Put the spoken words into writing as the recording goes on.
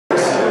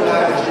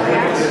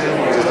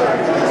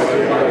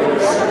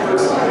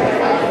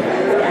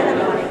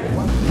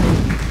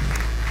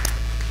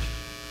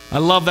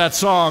love that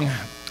song.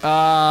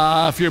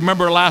 If you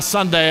remember last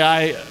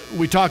Sunday,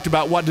 we talked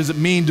about what does it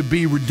mean to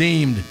be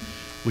redeemed.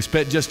 We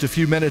spent just a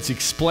few minutes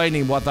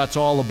explaining what that's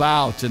all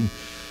about. And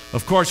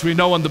of course, we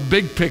know in the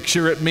big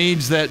picture, it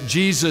means that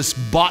Jesus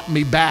bought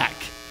me back.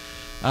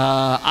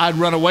 I'd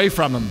run away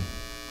from him.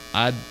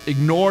 I'd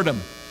ignored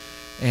him.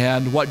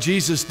 And what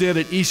Jesus did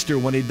at Easter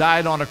when he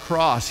died on a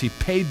cross, he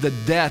paid the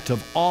debt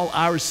of all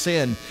our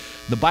sin.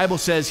 The Bible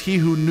says he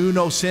who knew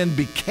no sin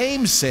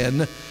became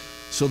sin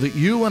so that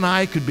you and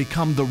I could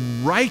become the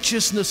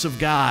righteousness of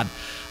God.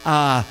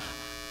 I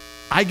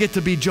get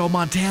to be Joe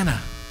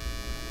Montana.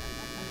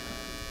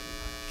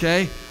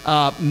 Okay?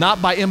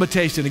 Not by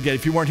imitation. Again,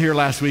 if you weren't here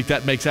last week,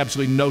 that makes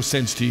absolutely no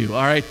sense to you,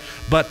 all right?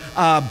 But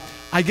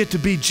I get to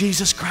be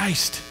Jesus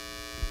Christ.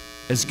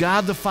 As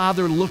God the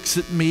Father looks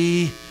at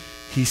me,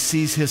 he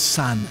sees his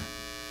Son.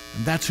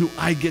 And that's who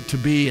I get to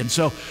be. And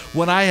so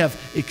when I have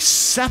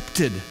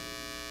accepted,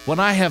 when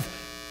I have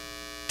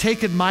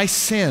taken my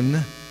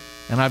sin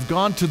and I've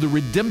gone to the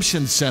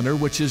redemption center,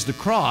 which is the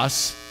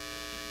cross,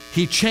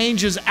 he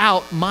changes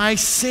out my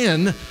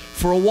sin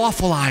for a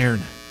waffle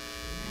iron.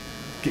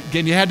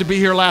 Again, you had to be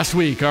here last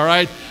week, all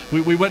right?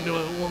 We went,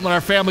 when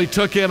our family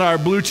took in our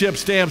blue chip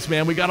stamps,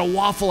 man, we got a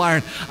waffle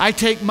iron. I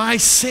take my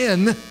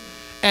sin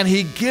and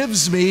he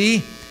gives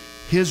me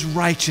his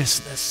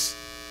righteousness.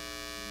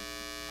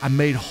 I'm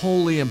made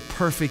holy and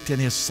perfect in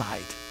his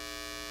sight.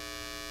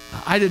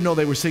 I didn't know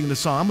they were singing the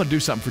song. I'm going to do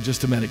something for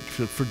just a minute.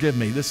 Forgive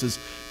me. This is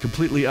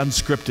completely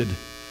unscripted.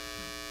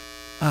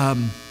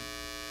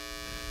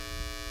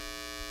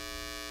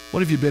 What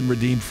have you been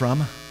redeemed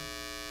from?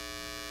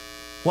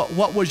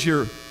 What was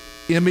your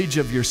image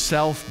of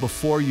yourself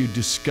before you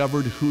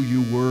discovered who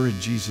you were in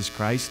Jesus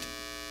Christ?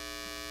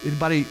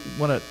 Anybody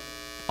want to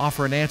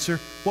offer an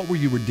answer? What were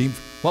you redeemed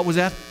from? What was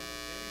that?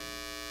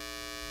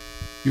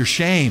 Your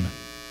shame.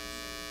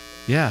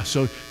 Yeah,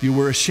 so you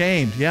were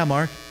ashamed. Yeah,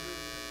 Mark.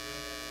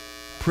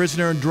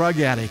 Prisoner and drug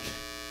addict.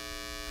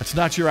 That's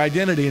not your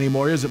identity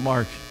anymore, is it,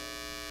 Mark?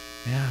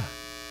 Yeah.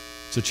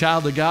 It's a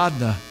child of God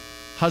and a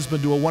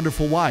husband to a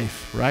wonderful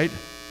wife, right?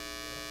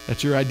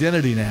 That's your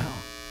identity now.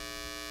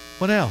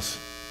 What else?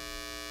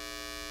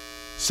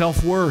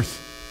 Self-worth.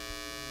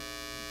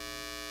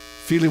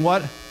 Feeling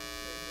what?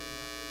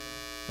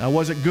 I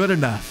wasn't good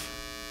enough.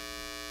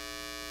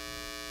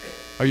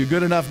 Are you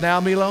good enough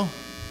now, Milo?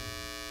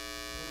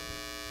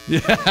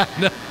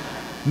 Yeah.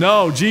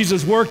 No,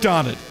 Jesus worked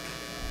on it.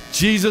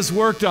 Jesus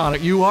worked on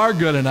it. You are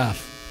good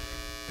enough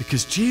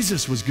because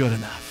Jesus was good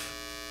enough.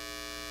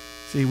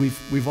 See,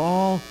 we've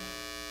all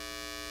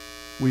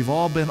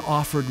been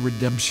offered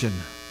redemption.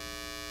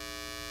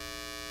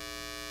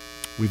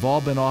 We've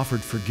all been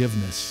offered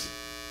forgiveness.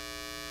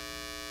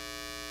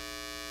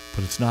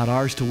 But it's not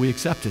ours till we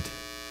accept it.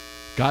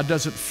 God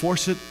doesn't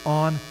force it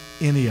on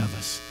any of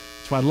us.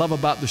 That's what I love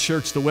about the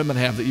shirts the women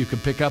have that you can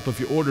pick up if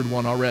you ordered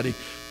one already.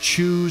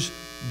 Choose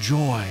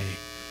joy.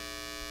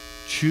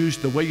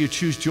 The way you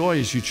choose joy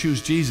is you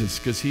choose Jesus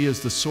because he is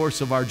the source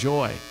of our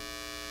joy.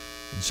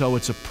 And so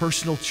it's a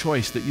personal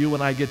choice that you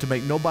and I get to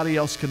make. Nobody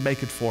else can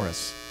make it for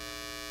us.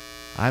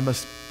 I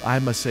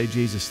must say,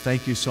 Jesus,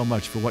 thank you so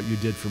much for what you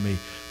did for me.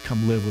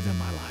 Come live within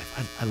my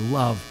life. I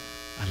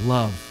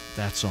love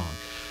that song.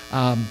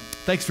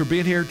 Thanks for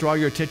being here. Draw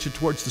your attention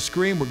towards the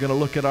screen. We're going to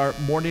look at our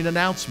morning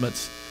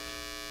announcements.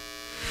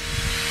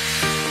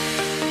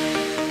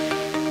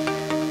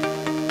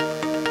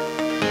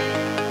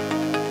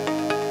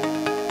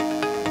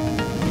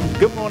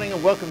 Good morning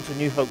and welcome to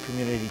New Hope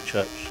Community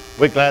Church.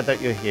 We're glad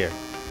that you're here.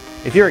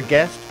 If you're a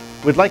guest,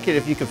 we'd like it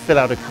if you could fill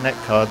out a Connect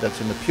card that's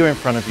in the pew in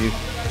front of you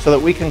so that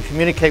we can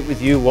communicate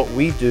with you what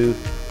we do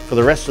for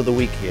the rest of the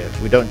week here.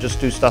 We don't just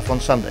do stuff on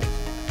Sundays.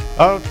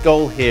 Our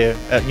goal here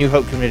at New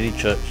Hope Community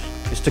Church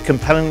is to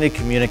compellingly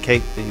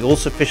communicate the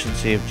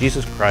all-sufficiency of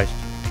Jesus Christ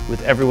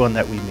with everyone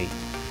that we meet.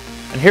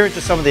 And here are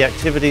just some of the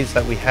activities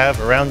that we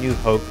have around New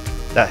Hope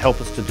that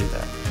help us to do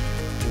that.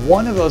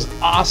 One of those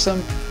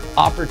awesome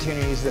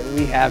opportunities that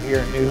we have here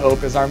at New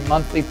Hope is our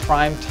monthly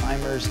Prime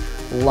Timers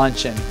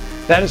Luncheon.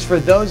 That is for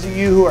those of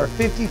you who are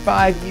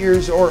 55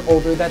 years or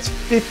older. That's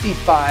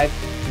 55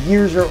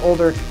 years or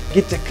older.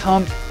 Get to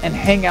come and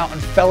hang out and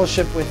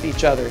fellowship with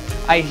each other.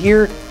 I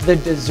hear the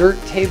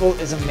dessert table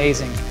is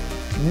amazing.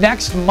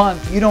 Next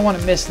month, you don't want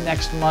to miss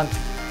next month.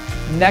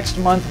 Next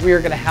month, we are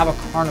going to have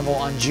a carnival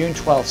on June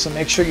 12th, so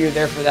make sure you're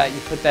there for that. You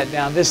put that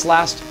down. This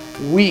last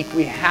week,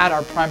 we had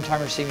our Prime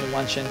Timer Senior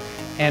Luncheon,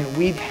 and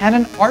we had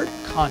an art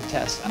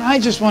contest. And I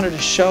just wanted to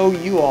show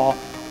you all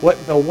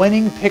what the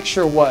winning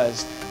picture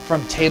was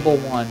from Table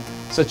 1.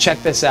 So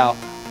check this out.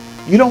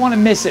 You don't want to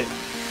miss it.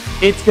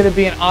 It's going to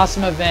be an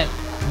awesome event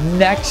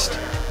next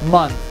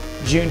month,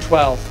 June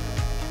 12th.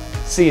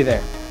 See you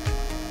there.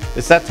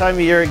 It's that time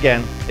of year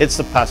again. It's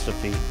the Pastor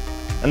Feed.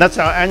 And that's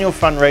our annual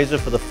fundraiser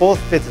for the 4th,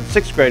 5th, and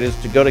 6th graders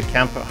to go to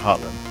camp at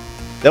Heartland.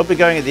 They'll be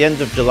going at the end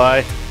of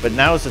July, but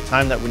now is the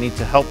time that we need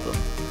to help them.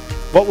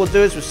 What we'll do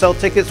is we'll sell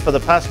tickets for the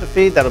Pastor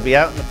Feed. That'll be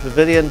out in the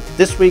pavilion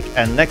this week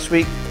and next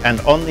week and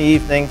on the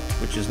evening,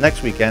 which is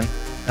next weekend.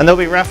 And there'll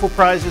be raffle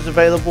prizes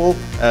available.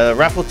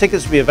 Raffle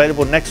tickets will be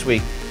available next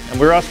week. and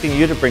we're asking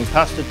you to bring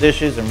pasta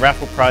dishes and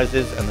raffle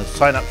prizes and the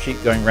sign-up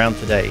sheet going round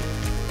today.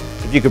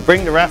 If you could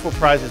bring the raffle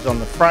prizes on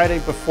the Friday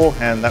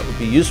beforehand, that would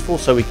be useful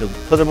so we could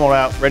put them all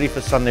out ready for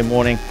Sunday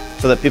morning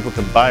so that people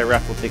can buy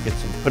raffle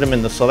tickets and put them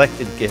in the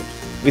selected gifts.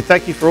 We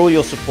thank you for all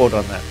your support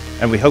on that,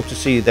 and we hope to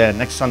see you there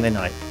next Sunday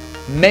night.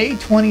 May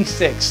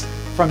 26th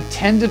from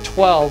 10 to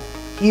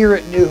 12 here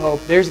at New Hope,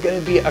 there's going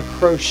to be a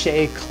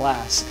crochet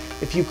class.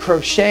 If you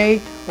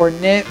crochet or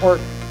knit, or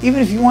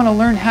even if you want to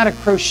learn how to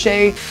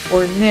crochet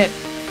or knit,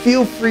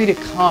 feel free to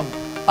come.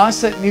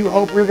 Us at New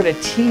Hope, we're going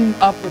to team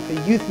up with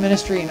the youth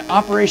ministry in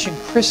Operation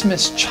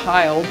Christmas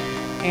Child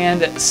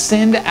and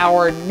send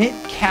our knit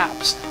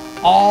caps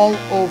all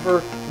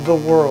over the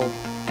world.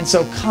 And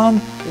so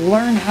come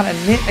learn how to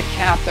knit a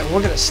cap that we're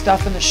going to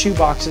stuff in the shoe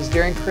boxes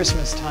during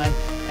Christmas time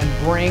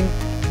and bring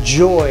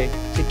joy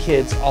to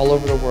kids all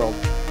over the world.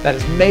 That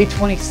is May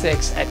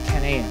 26th at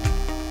 10 a.m.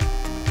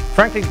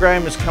 Franklin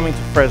Graham is coming to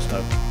Fresno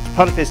as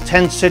part of his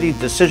 10-city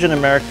Decision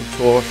America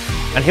tour,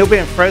 and he'll be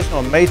in Fresno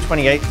on May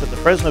 28th at the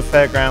Fresno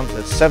Fairgrounds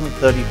at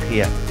 7:30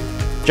 p.m.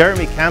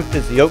 Jeremy Camp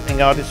is the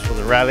opening artist for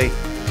the rally.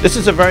 This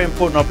is a very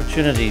important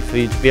opportunity for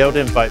you to be able to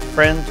invite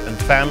friends and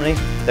family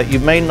that you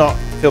may not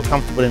feel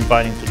comfortable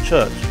inviting to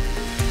church.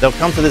 They'll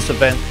come to this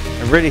event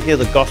and really hear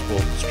the gospel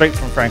straight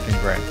from Franklin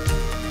Graham.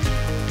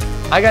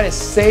 I got to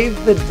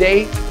save the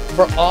date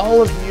for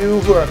all of you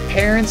who are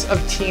parents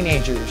of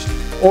teenagers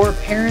or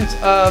parents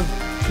of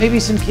maybe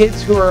some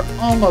kids who are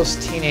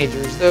almost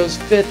teenagers, those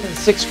 5th and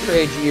 6th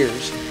grade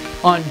years.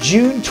 On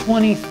June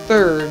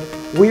 23rd,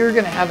 we're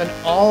going to have an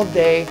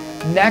all-day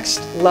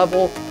next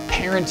level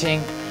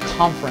parenting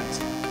conference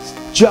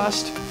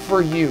just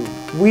for you.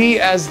 We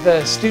as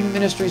the Student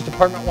Ministries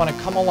Department want to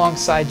come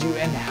alongside you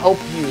and help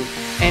you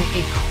and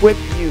equip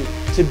you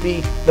to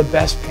be the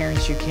best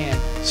parents you can.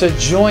 So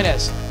join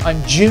us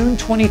on June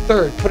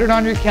 23rd. Put it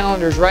on your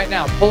calendars right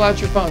now. Pull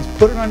out your phones,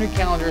 put it on your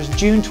calendars.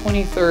 June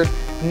 23rd,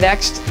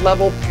 Next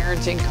Level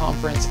Parenting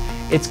Conference.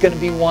 It's going to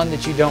be one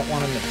that you don't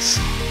want to miss.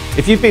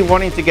 If you've been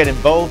wanting to get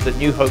involved at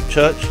New Hope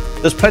Church,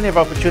 there's plenty of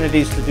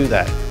opportunities to do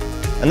that.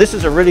 And this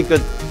is a really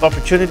good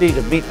opportunity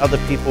to meet other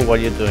people while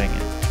you're doing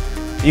it.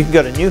 You can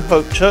go to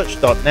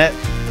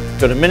newhopechurch.net,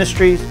 go to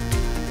ministries,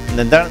 and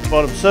then down at the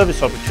bottom,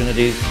 service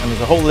opportunities, and there's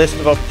a whole list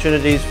of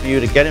opportunities for you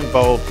to get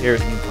involved here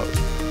at New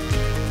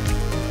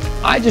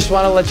Hope. I just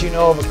want to let you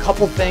know of a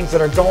couple things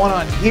that are going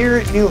on here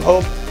at New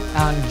Hope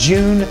on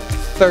June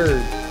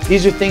 3rd.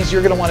 These are things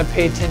you're going to want to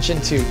pay attention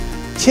to.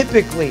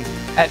 Typically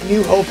at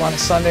New Hope on a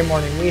Sunday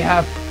morning, we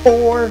have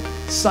 4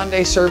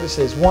 Sunday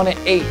services, one at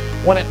 8,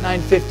 one at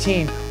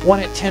 9:15, one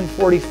at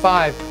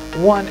 10:45,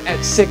 one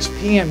at 6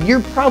 p.m.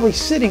 You're probably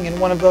sitting in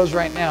one of those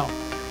right now.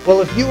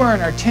 Well, if you are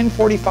in our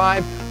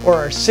 10:45 or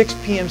our 6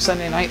 p.m.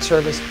 Sunday night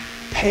service,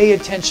 pay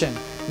attention.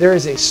 There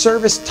is a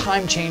service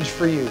time change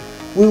for you.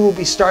 We will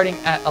be starting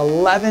at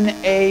 11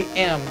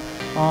 a.m.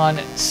 on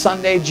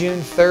Sunday,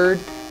 June 3rd,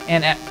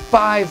 and at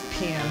 5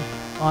 p.m.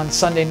 on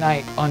Sunday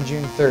night on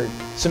June 3rd.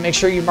 So make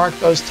sure you mark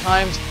those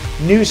times.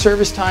 New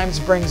service times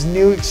brings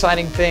new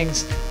exciting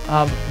things.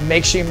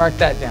 Make sure you mark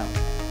that down.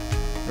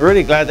 We're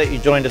really glad that you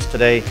joined us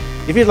today.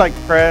 If you'd like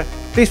prayer,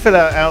 please fill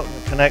out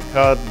the Connect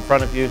card in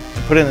front of you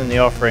and put it in the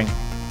offering.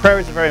 Prayer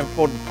is a very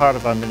important part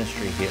of our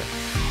ministry here.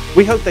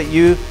 We hope that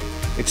you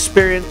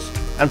experience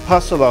and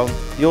pass along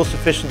the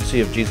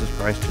all-sufficiency of Jesus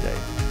Christ today.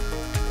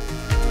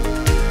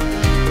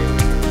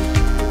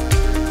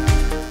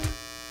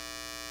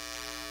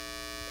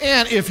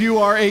 And if you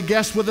are a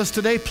guest with us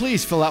today,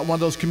 please fill out one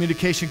of those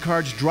communication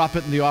cards, drop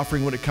it in the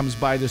offering when it comes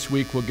by this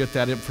week. We'll get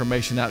that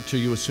information out to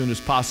you as soon as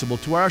possible.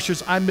 To our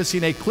ushers, I'm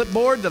missing a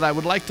clipboard that I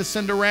would like to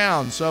send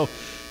around. So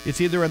it's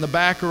either in the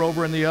back or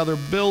over in the other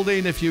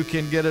building. If you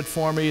can get it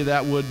for me,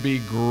 that would be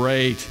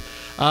great.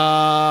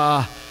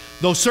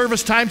 Those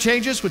service time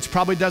changes, which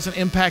probably doesn't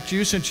impact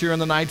you since you're in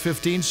the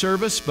 9:15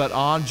 service, but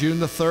on June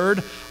the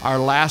 3rd, our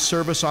last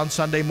service on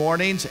Sunday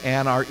mornings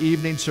and our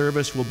evening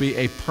service will be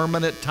a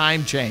permanent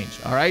time change,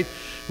 all right?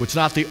 It's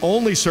not the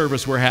only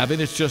service we're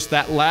having. It's just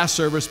that last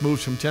service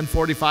moves from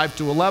 10:45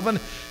 to 11,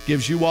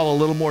 gives you all a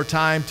little more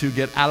time to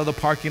get out of the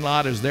parking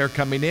lot as they're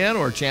coming in,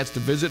 or a chance to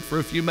visit for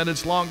a few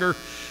minutes longer.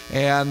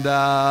 And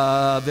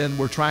then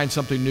we're trying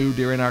something new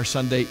during our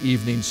Sunday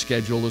evening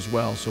schedule as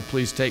well. So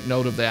please take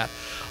note of that.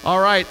 All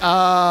right,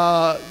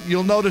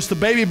 you'll notice the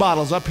baby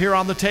bottles up here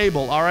on the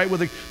table. All right,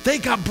 they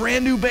got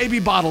brand new baby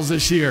bottles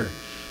this year.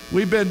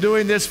 We've been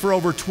doing this for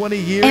over 20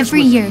 years.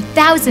 Every year,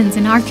 thousands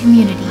in our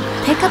community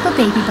pick up a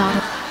baby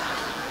bottle.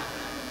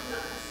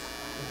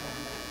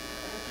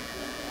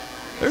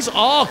 There's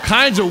all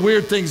kinds of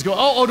weird things going.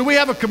 Oh, do we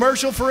have a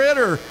commercial for it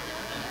or?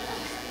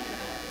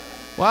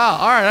 Wow,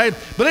 all right.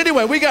 But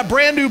anyway, we got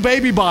brand new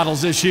baby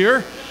bottles this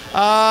year.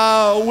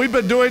 We've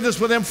been doing this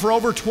with them for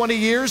over 20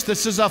 years.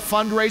 This is a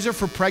fundraiser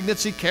for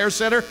Pregnancy Care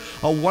Center,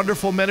 a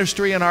wonderful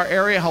ministry in our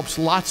area. Helps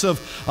lots of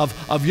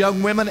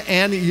young women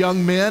and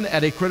young men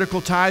at a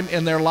critical time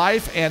in their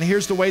life. And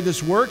here's the way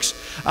this works.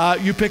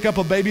 You pick up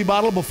a baby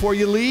bottle before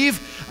you leave.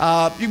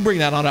 You can bring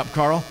that on up,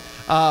 Carl.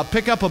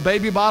 Pick up a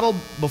baby bottle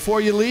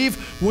before you leave.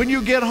 When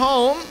you get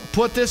home,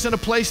 put this in a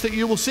place that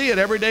you will see it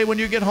every day when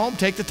you get home.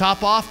 Take the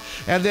top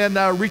off, and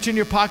then reach in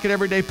your pocket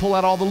every day, pull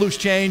out all the loose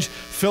change,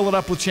 fill it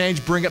up with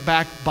change, bring it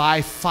back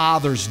by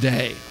Father's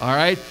Day. All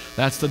right?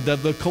 That's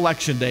the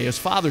collection day is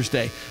Father's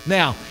Day.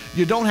 Now,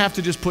 you don't have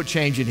to just put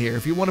change in here.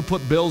 If you want to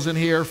put bills in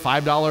here,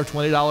 $5,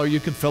 $20, you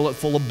can fill it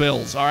full of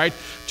bills, all right?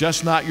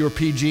 Just not your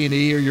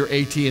PG&E or your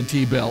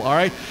AT&T bill, all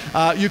right?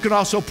 You can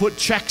also put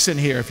checks in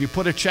here. If you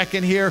put a check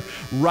in here,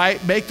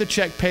 make the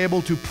check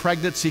payable to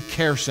Pregnancy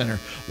Care Center.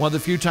 One of the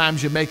few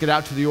times you make it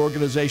out to the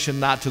organization,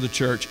 not to the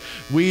church.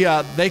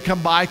 They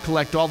come by,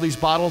 collect all these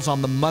bottles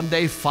on the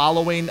Monday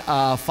following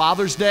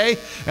Father's Day,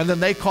 and then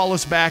they call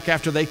us back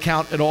after they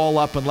count it all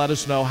up and let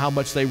us know how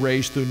much they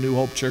raised through New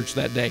Hope Church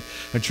that day.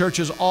 And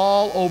churches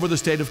all over the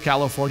state of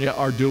California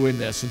are doing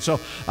this. And so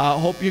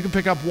hope you can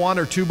pick up 1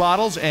 or 2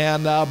 bottles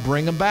and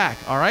bring them back,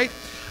 all right?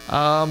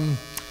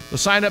 The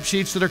sign-up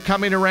sheets that are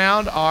coming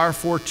around are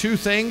for 2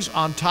 things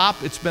on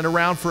top. It's been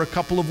around for a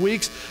couple of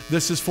weeks.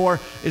 This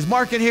is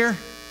Mark in here?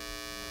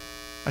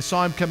 I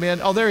saw him come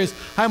in. Oh, there he is.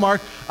 Hi,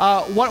 Mark.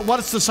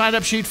 What's the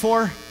sign-up sheet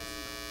for?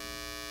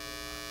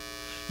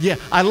 Yeah,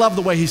 I love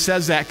the way he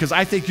says that because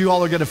I think you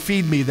all are going to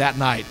feed me that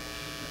night.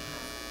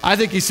 I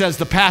think he says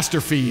the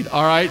pastor feed,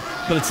 all right?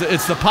 But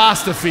it's the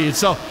pasta feed.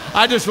 So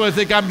I just want to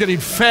think I'm getting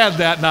fed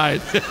that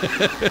night.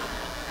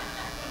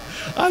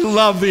 I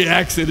love the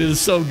accent. It is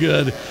so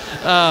good.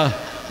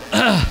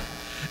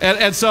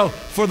 And so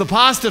for the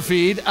pasta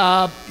feed,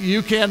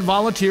 you can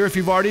volunteer if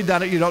you've already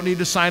done it. You don't need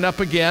to sign up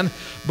again,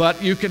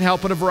 but you can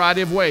help in a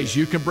variety of ways.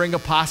 You can bring a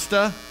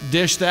pasta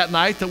dish that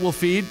night that will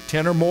feed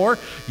 10 or more.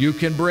 You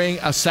can bring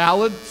a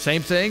salad,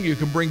 same thing. You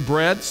can bring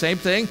bread, same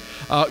thing.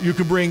 You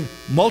can bring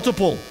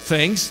multiple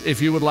things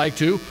if you would like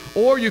to,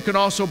 or you can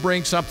also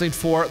bring something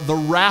for the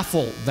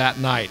raffle that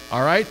night,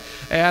 all right?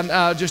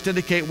 And just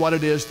indicate what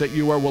it is that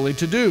you are willing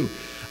to do.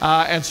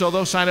 And so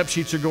those sign-up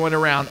sheets are going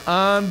around.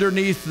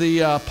 Underneath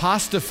the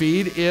pasta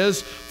feed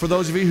is for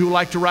those of you who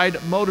like to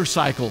ride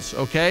motorcycles,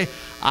 okay?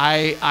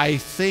 I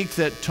think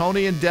that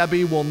Tony and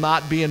Debbie will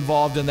not be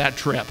involved in that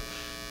trip.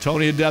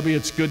 Tony and Debbie,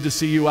 it's good to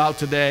see you out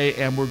today,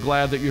 and we're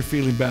glad that you're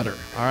feeling better,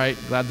 all right?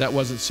 Glad that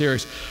wasn't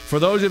serious. For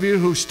those of you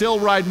who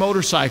still ride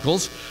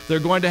motorcycles, they're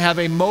going to have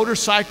a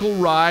motorcycle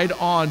ride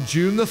on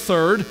June the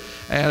 3rd,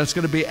 and it's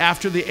going to be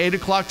after the 8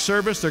 o'clock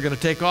service. They're going to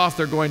take off.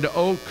 They're going to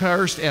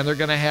Oakhurst, and they're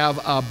going to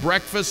have a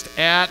breakfast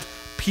at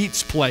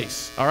Pete's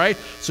Place, all right?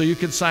 So you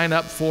can sign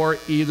up for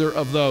either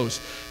of those.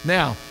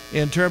 Now,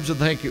 in terms of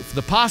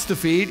the pasta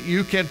feed,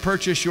 you can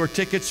purchase your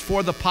tickets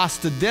for the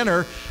pasta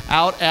dinner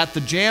out at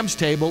the Jams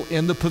table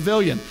in the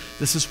pavilion.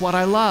 This is what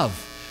I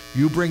love.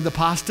 You bring the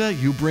pasta,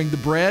 you bring the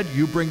bread,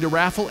 you bring the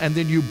raffle, and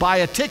then you buy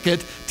a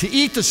ticket to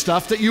eat the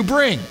stuff that you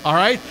bring, all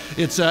right?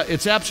 It's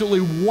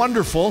absolutely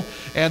wonderful,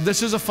 and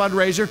this is a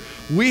fundraiser.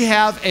 We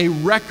have a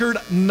record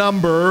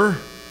number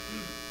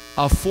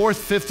of 4th,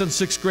 5th, and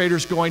 6th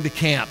graders going to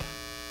camp.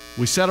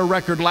 We set a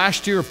record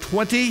last year of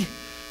 20.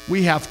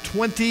 We have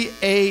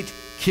 28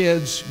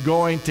 kids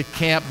going to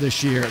camp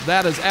this year.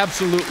 That is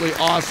absolutely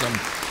awesome.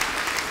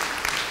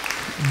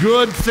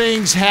 Good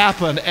things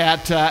happen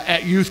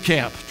at youth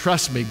camp.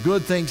 Trust me,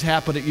 good things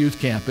happen at youth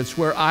camp. It's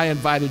where I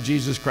invited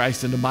Jesus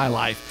Christ into my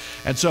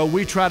life. And so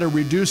we try to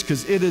reduce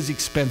because it is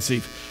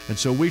expensive. And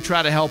so we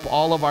try to help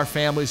all of our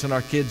families and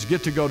our kids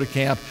get to go to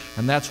camp,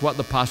 and that's what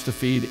the pasta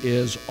feed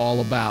is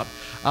all about.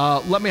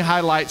 Let me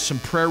highlight some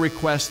prayer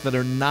requests that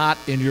are not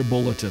in your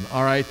bulletin,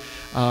 all right?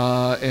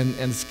 And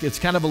it's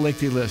kind of a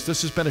lengthy list.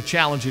 This has been a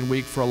challenging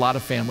week for a lot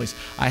of families.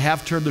 I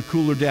have turned the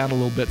cooler down a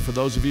little bit. For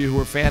those of you who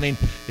are fanning,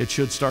 it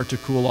should start to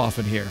cool off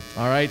in here,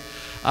 all right?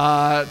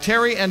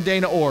 Terry and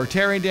Dana Orr.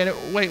 Terry and Dana,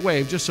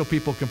 wave just so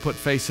people can put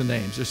face and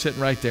names. They're sitting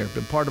right there.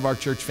 Been part of our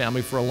church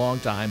family for a long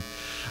time.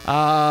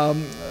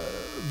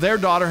 Their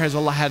daughter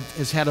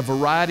has had a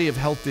variety of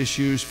health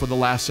issues for the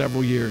last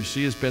several years.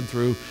 She has been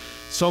through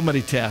so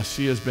many tests.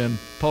 She has been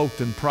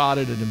poked and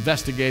prodded and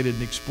investigated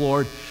and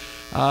explored.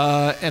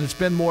 And it's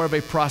been more of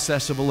a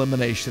process of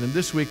elimination. And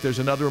this week there's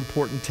another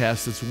important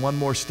test. It's one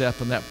more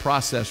step in that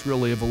process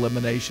really of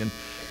elimination,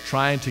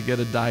 trying to get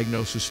a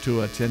diagnosis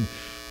to it. And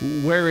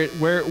where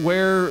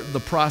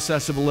the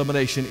process of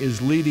elimination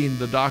is leading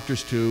the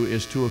doctors to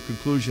is to a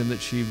conclusion that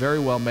she very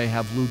well may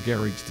have Lou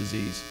Gehrig's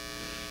disease.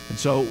 And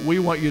so we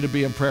want you to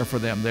be in prayer for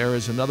them. There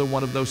is another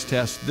one of those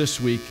tests this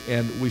week,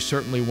 and we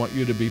certainly want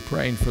you to be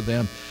praying for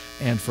them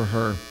and for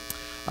her.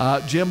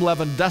 Jim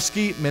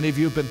Lewandowski, many of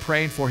you have been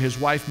praying for his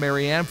wife,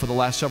 Marianne, for the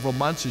last several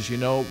months. As you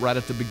know, right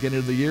at the beginning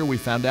of the year, we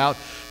found out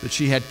that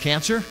she had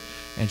cancer,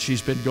 and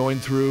she's been going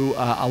through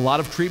a lot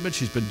of treatment.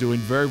 She's been doing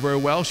very, very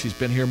well. She's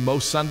been here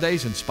most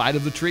Sundays in spite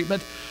of the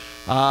treatment.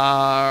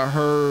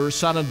 Her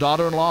son and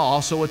daughter-in-law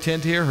also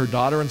attend here. Her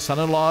daughter and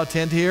son-in-law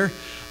attend here.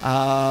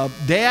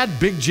 Dad,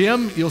 Big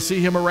Jim, you'll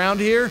see him around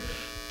here.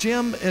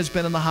 Jim has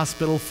been in the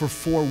hospital for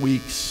 4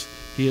 weeks.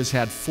 He has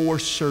had 4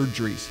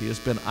 surgeries. He has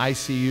been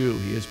ICU.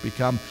 He has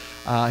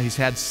he's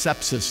had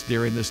sepsis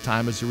during this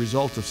time as a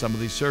result of some of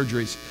these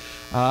surgeries.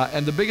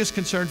 And the biggest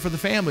concern for the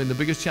family and the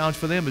biggest challenge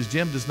for them is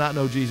Jim does not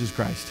know Jesus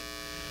Christ.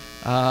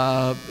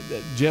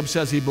 Jim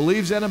says he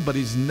believes in him, but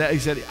he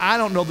said, I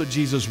don't know that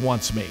Jesus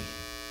wants me.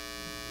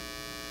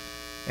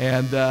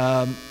 And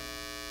I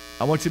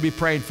want you to be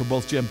praying for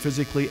both Jim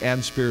physically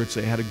and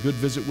spiritually. I had a good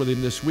visit with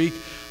him this week.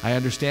 I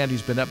understand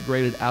he's been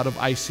upgraded out of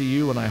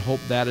ICU, and I hope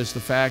that is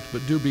the fact,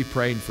 but do be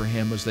praying for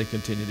him as they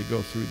continue to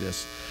go through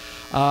this.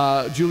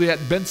 Juliet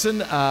Benson,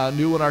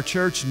 new in our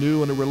church,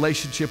 new in a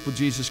relationship with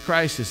Jesus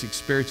Christ, is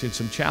experiencing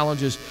some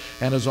challenges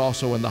and is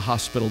also in the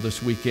hospital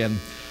this weekend.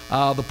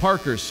 The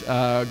Parkers,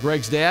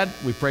 Greg's dad,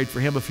 we prayed for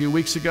him a few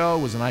weeks ago,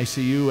 was in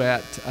ICU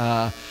at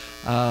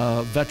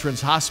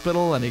Veterans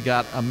Hospital, and he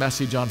got a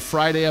message on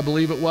Friday, I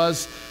believe it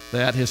was,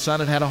 that his son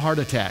had a heart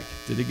attack.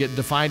 Did it get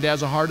defined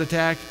as a heart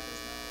attack?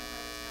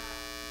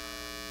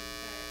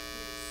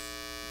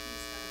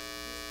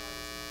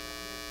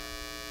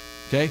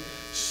 Okay,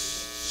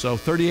 so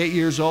 38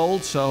 years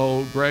old,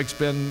 so Greg's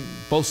been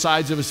both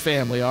sides of his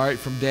family, all right,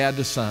 from dad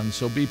to son,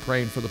 so be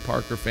praying for the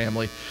Parker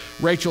family.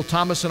 Rachel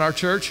Thomas in our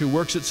church, who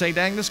works at St.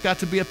 Agnes, got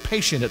to be a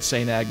patient at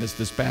St. Agnes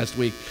this past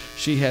week.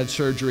 She had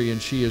surgery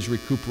and she is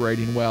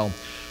recuperating well.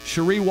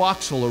 Cherie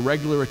Waxel, a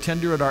regular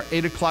attender at our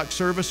 8 o'clock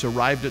service,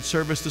 arrived at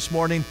service this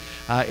morning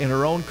in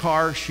her own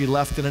car. She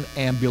left in an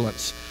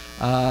ambulance.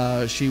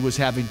 She was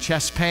having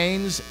chest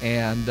pains,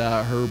 and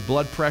her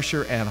blood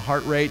pressure and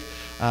heart rate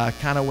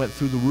kind of went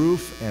through the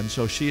roof, and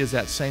so she is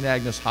at St.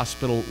 Agnes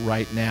Hospital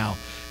right now,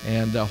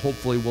 and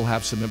hopefully we'll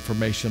have some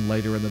information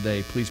later in the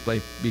day. Please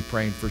be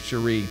praying for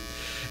Cherie.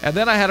 And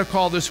then I had a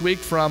call this week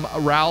from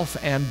Ralph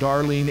and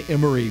Darlene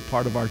Emery,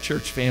 part of our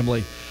church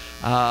family.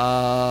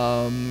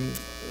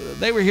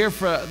 They've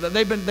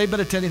been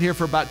attending here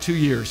for about 2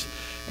 years,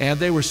 and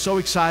they were so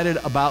excited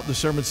about the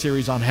sermon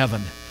series on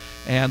heaven.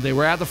 And they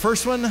were at the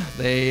first one.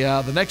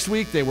 The next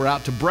week they were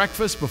out to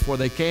breakfast before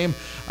they came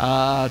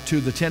to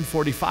the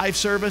 10:45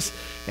 service.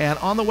 And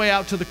on the way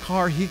out to the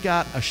car, he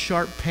got a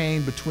sharp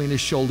pain between his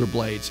shoulder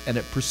blades, and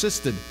it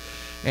persisted.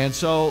 And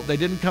so they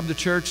didn't come to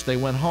church. They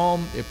went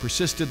home. It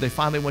persisted. They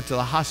finally went to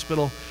the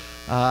hospital.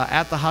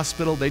 At the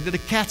hospital, they did a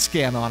CAT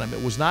scan on him.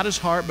 It was not his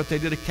heart, but they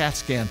did a CAT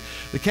scan.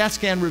 The CAT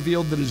scan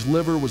revealed that his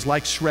liver was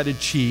like shredded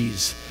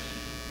cheese.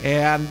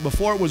 And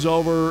before it was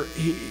over,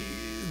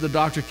 the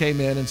doctor came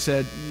in and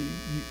said,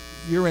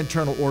 your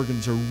internal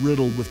organs are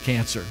riddled with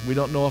cancer. We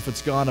don't know if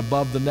it's gone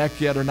above the neck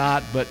yet or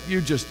not, but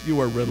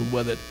you are riddled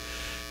with it.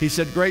 He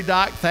said, great,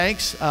 doc,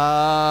 thanks.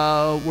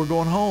 We're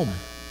going home.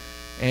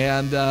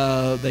 And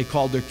they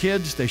called their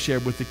kids. They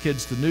shared with the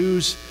kids the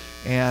news.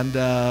 And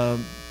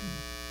then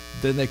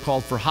they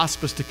called for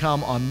hospice to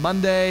come on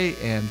Monday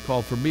and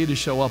called for me to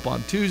show up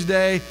on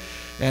Tuesday.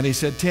 And he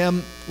said,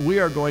 Tim, we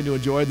are going to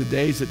enjoy the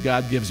days that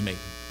God gives me.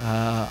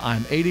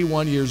 I'm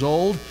 81 years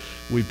old.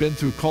 We've been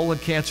through colon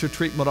cancer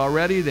treatment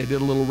already. They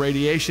did a little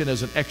radiation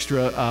as an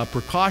extra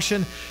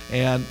precaution,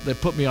 and they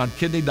put me on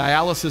kidney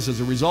dialysis as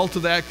a result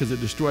of that because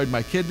it destroyed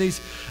my kidneys.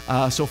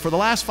 So for the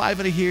last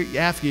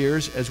 5.5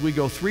 years, as we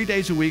go 3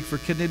 days a week for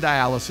kidney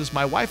dialysis,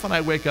 my wife and I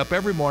wake up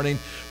every morning,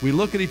 we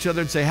look at each other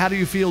and say, how do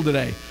you feel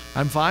today?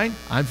 I'm fine.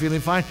 I'm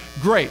feeling fine.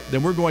 Great.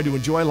 Then we're going to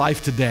enjoy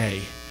life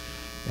today.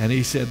 And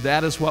he said,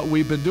 that is what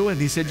we've been doing.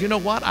 He said, you know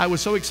what? I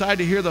was so excited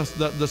to hear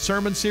the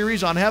sermon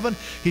series on heaven.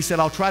 He said,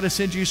 I'll try to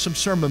send you some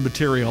sermon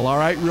material, all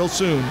right, real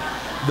soon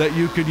that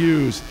you could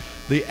use.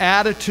 The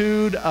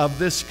attitude of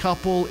this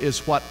couple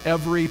is what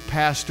every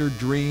pastor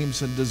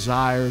dreams and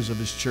desires of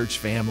his church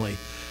family.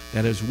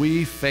 That as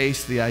we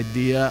face the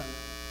idea,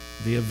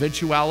 the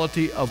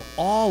eventuality of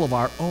all of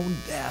our own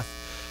death,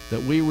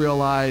 that we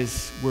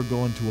realize we're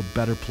going to a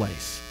better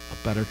place,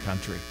 a better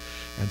country.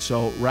 And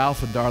so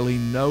Ralph and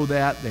Darlene know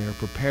that. They are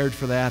prepared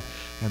for that,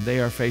 and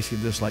they are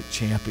facing this like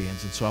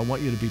champions. And so I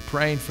want you to be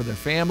praying for their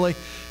family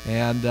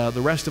and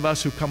the rest of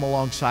us who come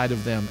alongside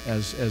of them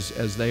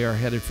as they are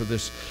headed for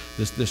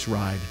this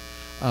ride.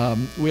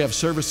 We have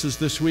services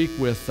this week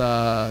with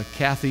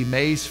Kathy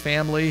May's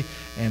family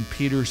and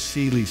Peter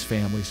Seeley's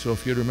family. So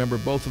if you'd remember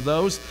both of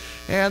those.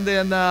 And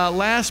then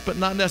last but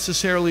not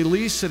necessarily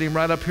least, sitting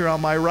right up here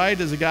on my right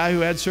is a guy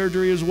who had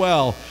surgery as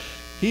well.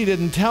 He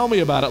didn't tell me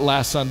about it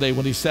last Sunday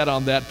when he sat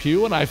on that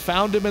pew, and I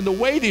found him in the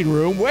waiting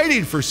room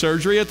waiting for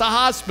surgery at the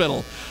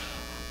hospital.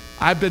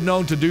 I've been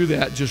known to do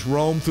that, just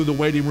roam through the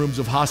waiting rooms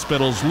of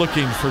hospitals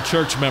looking for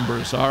church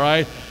members, all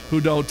right,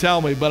 who don't tell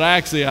me. But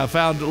actually, I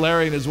found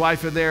Larry and his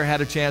wife in there,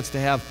 had a chance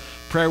to have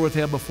prayer with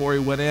him before he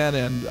went in,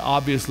 and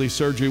obviously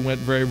surgery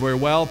went very, very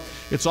well.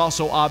 It's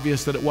also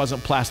obvious that it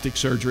wasn't plastic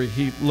surgery.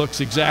 He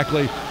looks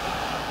exactly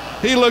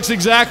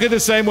the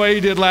same way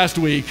he did last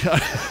week.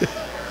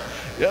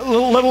 A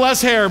little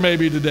less hair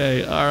maybe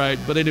today. All right.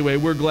 But anyway,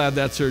 we're glad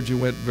that surgery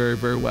went very,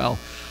 very well.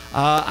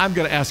 I'm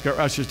going to ask our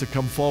ushers to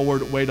come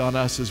forward, wait on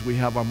us as we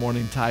have our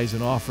morning tithes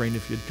and offering.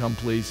 If you'd come,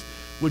 please.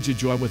 Would you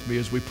join with me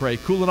as we pray?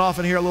 Cooling off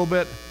in here a little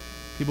bit?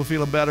 People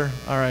feeling better?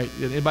 All right.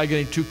 Anybody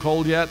getting too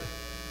cold yet?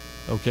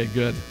 Okay,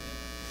 good.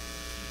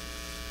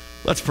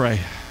 Let's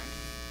pray.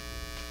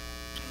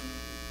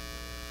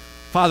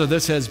 Father,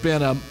 this has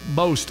been a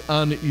most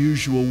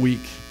unusual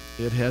week.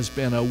 It has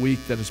been a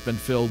week that has been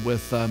filled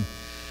with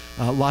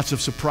lots of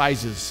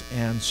surprises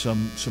and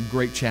some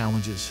great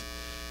challenges.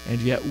 and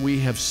yet we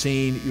have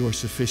seen your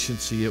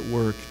sufficiency at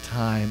work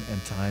time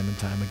and time and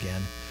time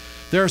again.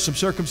 There are some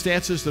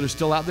circumstances that are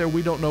still out there.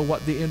 We don't know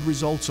what the end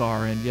results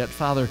are, and yet,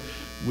 Father,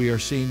 we are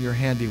seeing your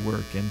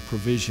handiwork and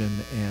provision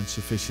and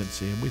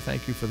sufficiency, and we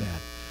thank you for that.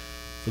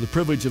 For the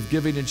privilege of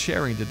giving and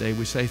sharing today,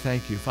 we say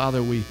thank you.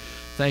 Father, we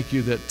thank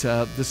you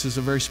that this is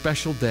a very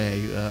special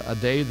day, a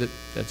day that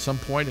at some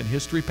point in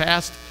history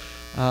past,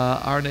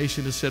 our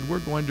nation has said we're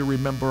going to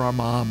remember our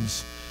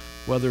moms,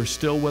 whether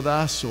still with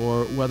us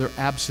or whether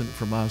absent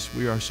from us.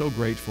 We are so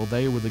grateful.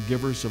 They were the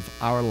givers of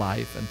our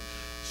life, and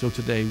so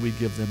today we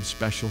give them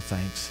special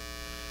thanks.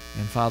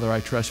 And Father, I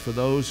trust for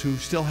those who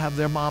still have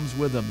their moms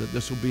with them that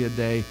this will be a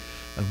day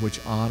in which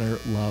honor,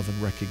 love,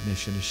 and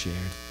recognition is shared.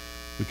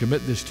 We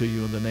commit this to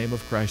you in the name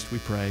of Christ we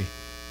pray.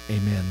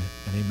 Amen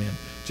and amen.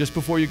 Just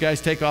before you guys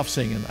take off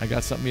singing, I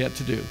got something yet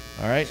to do,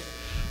 all right?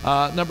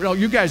 No,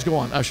 you guys go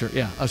on. Usher,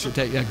 yeah, Usher,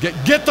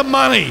 get the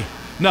money.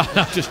 No,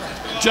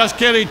 just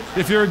kidding.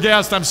 If you're a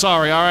guest, I'm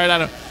sorry, all right? I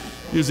don't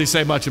usually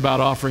say much about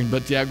offering,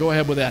 but yeah, go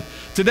ahead with that.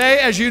 Today,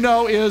 as you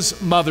know, is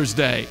Mother's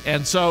Day.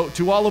 And so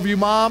to all of you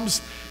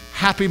moms,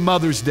 happy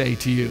Mother's Day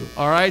to you,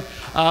 all right?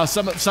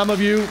 Some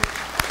of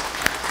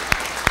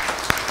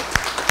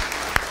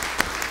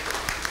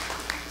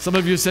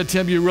you said,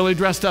 Tim, you really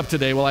dressed up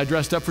today. Well, I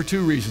dressed up for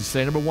two reasons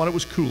today. Number one, it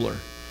was cooler,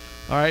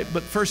 all right?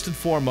 But first and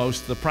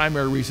foremost, the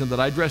primary reason that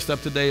I dressed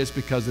up today is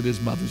because it is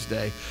Mother's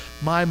Day.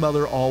 My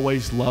mother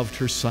always loved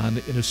her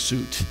son in a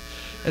suit.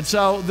 And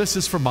so this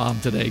is for Mom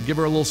today. Give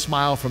her a little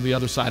smile from the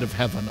other side of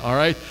heaven, all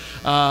right?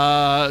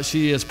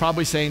 She is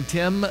probably saying,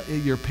 Tim,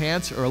 your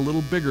pants are a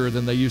little bigger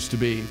than they used to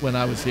be when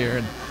I was here.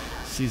 And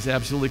she's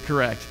absolutely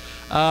correct.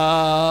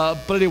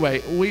 But anyway,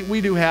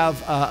 we do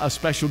have a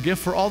special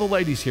gift for all the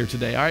ladies here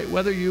today, all right?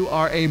 Whether you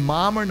are a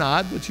mom or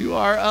not, but you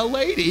are a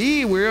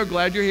lady, we're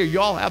glad you're here.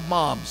 You all have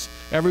moms,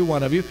 every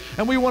one of you.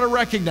 And we want to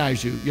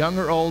recognize you, young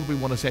or old. We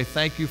want to say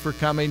thank you for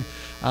coming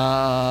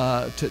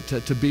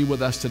to be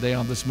with us today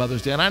on this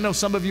Mother's Day. And I know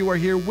some of you are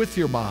here with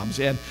your moms,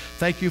 and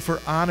thank you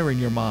for honoring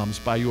your moms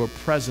by your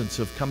presence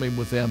of coming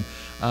with them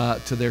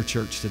to their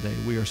church today.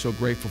 We are so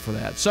grateful for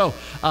that. So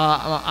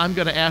I'm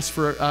going to ask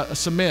for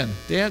some men.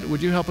 Dan,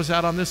 would you help us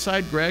out on this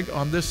side? Greg,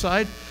 on this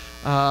side?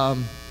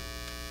 I'm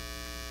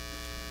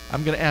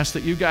going to ask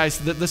that you guys,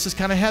 this is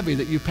kind of heavy,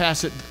 that you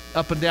pass it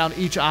up and down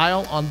each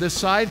aisle on this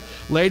side.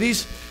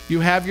 Ladies, you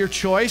have your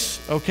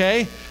choice,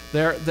 okay?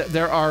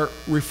 There are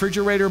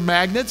refrigerator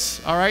magnets,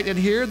 all right, in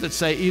here that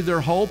say either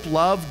hope,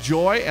 love,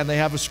 joy, and they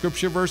have a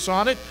scripture verse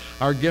on it,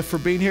 our gift for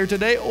being here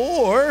today,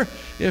 or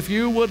if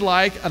you would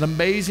like an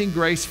Amazing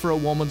Grace for a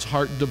Woman's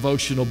Heart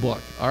devotional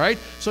book, all right?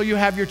 So you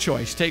have your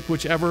choice. Take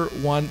whichever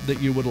one that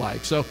you would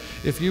like. So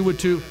if you would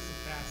to...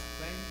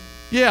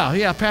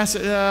 Yeah, pass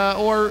it,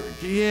 or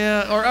you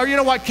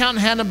know what, count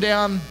and hand them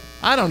down.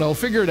 I don't know,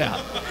 figure it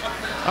out,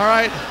 all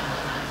right?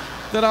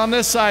 That on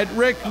this side,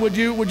 Rick, would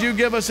you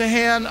give us a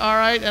hand? All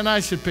right, and I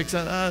should pick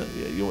some.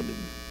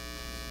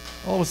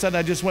 All of a sudden,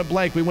 I just went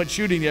blank. We went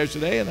shooting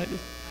yesterday, and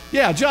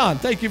yeah, John.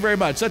 Thank you very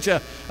much. Such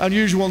a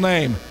unusual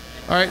name.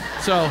 All right,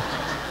 so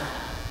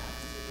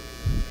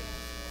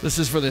this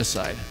is for this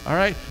side. All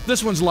right,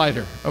 this one's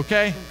lighter.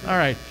 Okay, all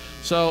right.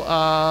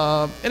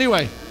 So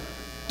anyway,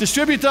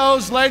 distribute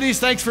those, ladies.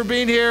 Thanks for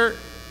being here,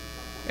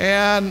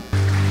 and.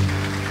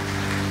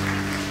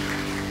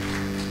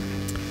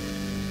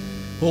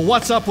 Well,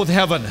 what's up with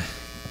heaven?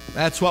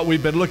 That's what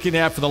we've been looking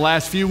at for the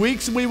last few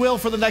weeks, and we will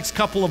for the next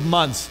couple of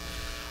months.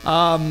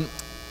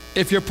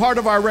 If you're part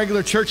of our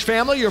regular church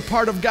family, you're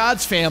part of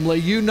God's family,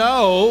 you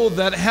know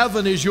that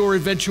heaven is your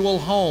eventual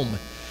home.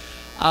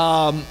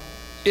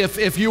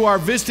 If you are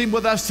visiting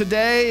with us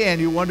today and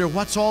you wonder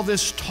what's all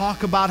this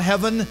talk about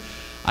heaven,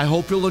 I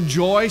hope you'll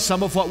enjoy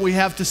some of what we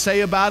have to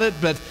say about it.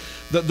 But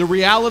the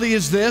reality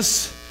is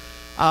this,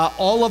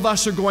 all of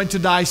us are going to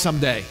die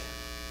someday.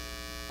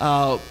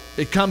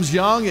 It comes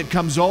young, it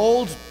comes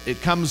old,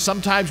 it comes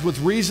sometimes with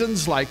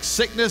reasons like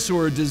sickness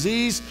or a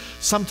disease.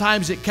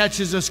 Sometimes it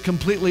catches us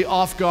completely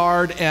off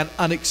guard and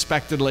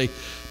unexpectedly.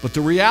 But the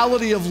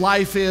reality of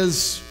life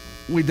is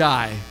we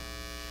die.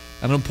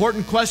 An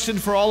important question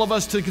for all of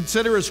us to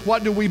consider is,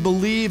 what do we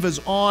believe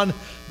is on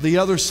the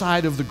other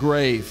side of the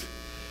grave?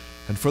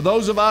 And for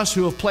those of us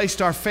who have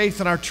placed our faith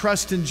and our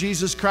trust in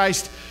Jesus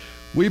Christ,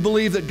 we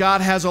believe that God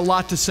has a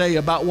lot to say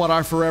about what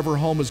our forever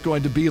home is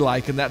going to be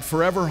like, and that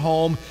forever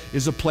home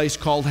is a place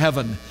called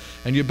heaven.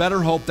 And you better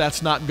hope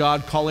that's not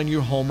God calling you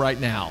home right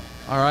now,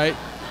 all right?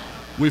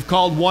 We've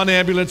called one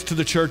ambulance to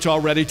the church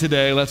already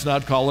today. Let's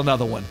not call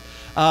another one.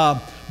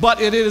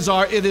 But it is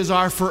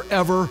our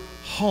forever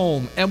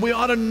home, and we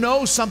ought to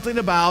know something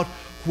about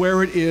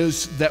where it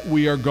is that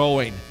we are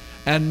going.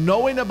 And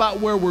knowing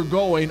about where we're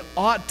going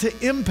ought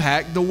to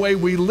impact the way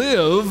we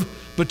live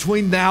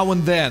between now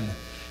and then.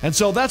 And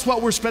so that's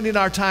what we're spending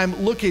our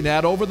time looking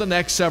at over the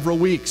next several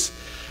weeks.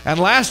 And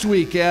last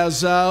week,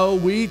 as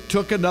we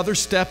took another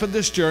step in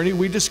this journey,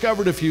 we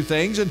discovered a few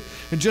things. And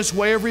in just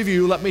way of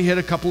review, let me hit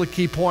a couple of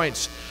key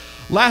points.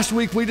 Last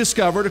week, we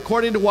discovered,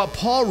 according to what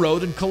Paul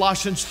wrote in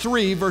Colossians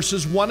 3,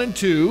 verses 1 and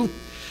 2,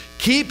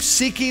 keep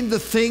seeking the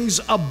things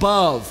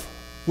above,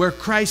 where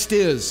Christ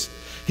is.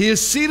 He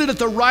is seated at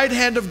the right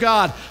hand of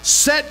God.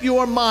 Set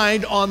your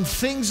mind on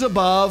things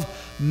above,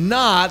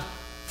 not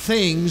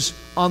things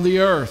on the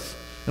earth.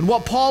 And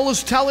what Paul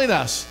is telling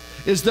us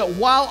is that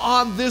while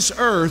on this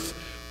earth,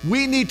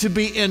 we need to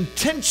be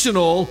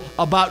intentional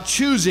about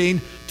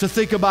choosing to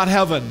think about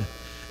heaven.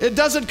 It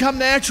doesn't come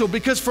natural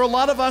because for a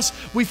lot of us,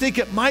 we think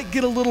it might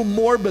get a little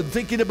morbid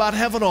thinking about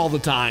heaven all the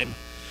time.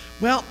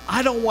 Well,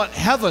 I don't want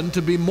heaven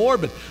to be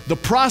morbid. The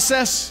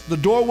process, the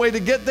doorway to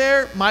get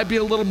there might be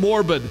a little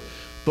morbid.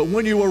 But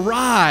when you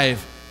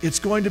arrive, it's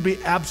going to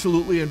be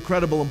absolutely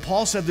incredible. And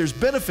Paul said there's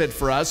benefit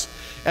for us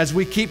as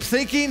we keep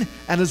thinking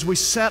and as we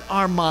set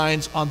our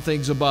minds on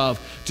things above.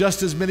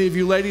 Just as many of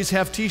you ladies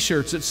have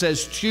t-shirts that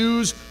says,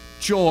 choose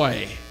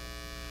joy.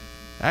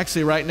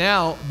 Actually, right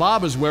now,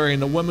 Bob is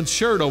wearing a woman's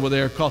shirt over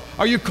there called,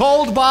 are you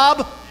cold, Bob?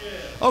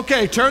 Yeah.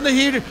 Okay, turn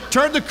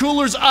the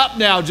coolers up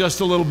now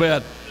just a little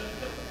bit.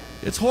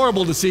 It's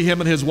horrible to see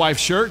him in his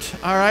wife's shirt,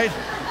 all right?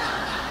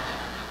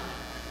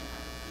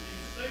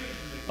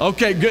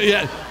 Okay, good.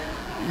 Yeah.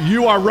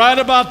 You are right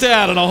about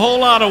that in a whole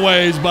lot of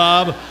ways,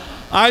 Bob.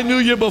 I knew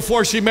you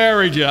before she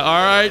married you,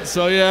 all right?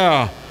 So,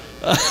 yeah.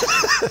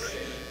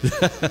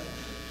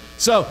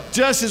 So,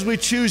 just as we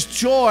choose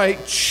joy,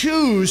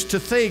 choose to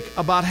think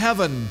about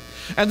heaven.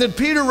 And then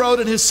Peter wrote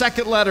in his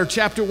second letter,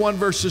 chapter 1,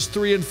 verses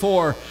 3 and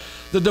 4,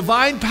 the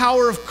divine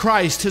power of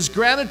Christ has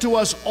granted to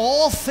us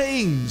all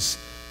things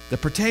that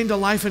pertain to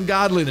life and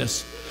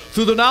godliness,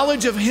 through the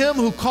knowledge of him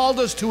who called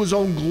us to his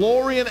own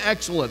glory and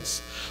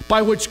excellence,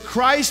 by which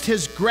Christ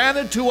has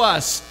granted to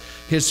us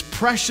his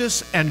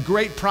precious and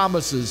great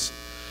promises,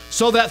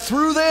 so that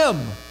through them,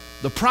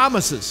 the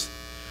promises,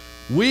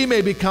 we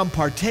may become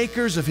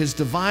partakers of his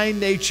divine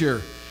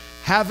nature,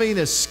 having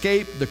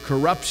escaped the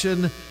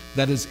corruption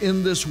that is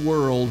in this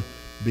world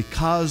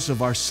because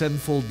of our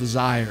sinful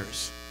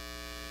desires.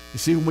 You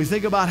see, when we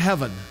think about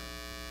heaven,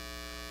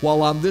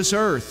 while on this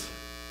earth,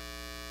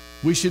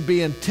 we should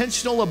be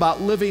intentional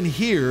about living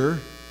here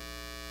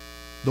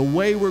the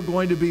way we're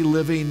going to be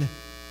living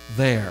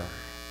there.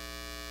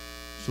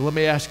 So let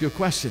me ask you a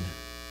question.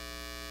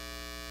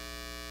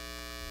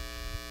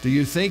 Do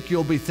you think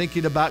you'll be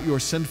thinking about your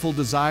sinful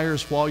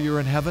desires while you're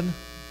in heaven?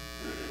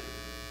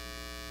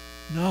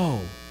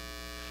 No.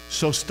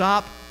 So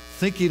stop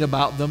thinking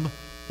about them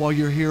while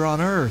you're here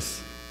on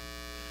earth.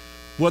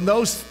 When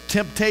those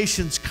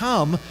temptations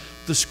come,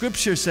 the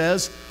scripture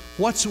says,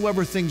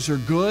 whatsoever things are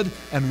good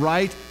and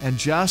right and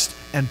just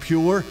and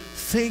pure,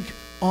 think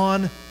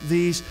on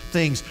these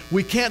things.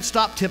 We can't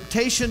stop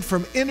temptation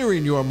from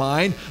entering your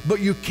mind, but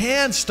you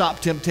can stop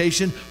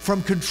temptation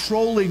from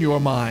controlling your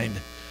mind.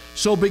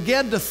 So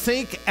begin to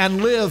think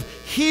and live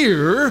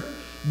here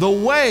the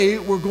way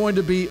we're going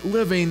to be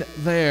living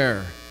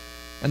there.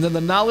 And then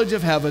the knowledge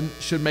of heaven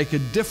should make a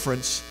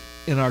difference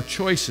in our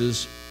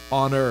choices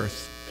on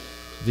earth.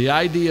 The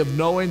idea of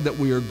knowing that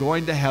we are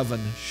going to heaven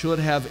should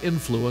have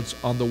influence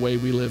on the way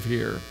we live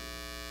here.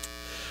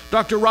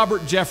 Dr.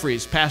 Robert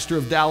Jeffries, pastor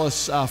of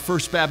Dallas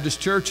First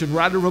Baptist Church and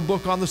writer of a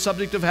book on the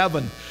subject of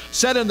heaven,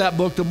 said in that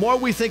book, the more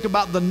we think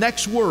about the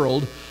next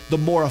world, the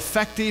more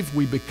effective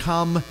we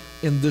become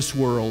in this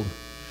world.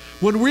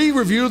 When we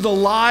review the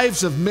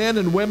lives of men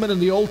and women in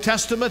the Old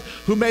Testament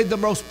who made the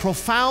most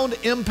profound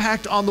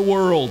impact on the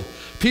world,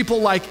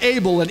 people like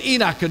Abel and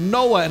Enoch and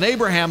Noah and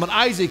Abraham and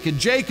Isaac and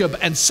Jacob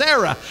and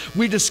Sarah,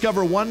 we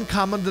discover one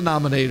common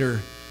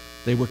denominator.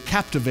 They were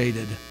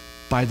captivated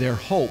by their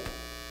hope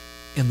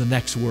in the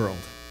next world.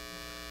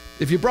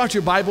 If you brought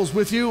your Bibles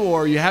with you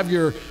or you have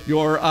your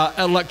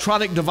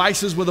electronic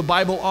devices with a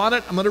Bible on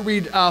it, I'm going to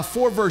read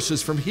 4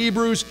 verses from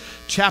Hebrews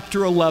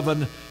chapter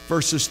 11,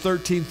 verses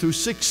 13 through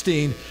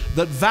 16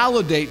 that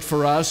validate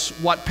for us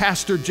what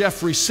Pastor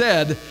Jeffrey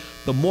said.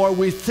 The more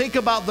we think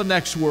about the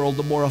next world,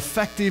 the more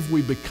effective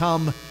we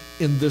become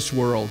in this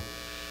world.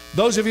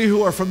 Those of you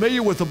who are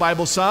familiar with the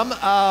Bible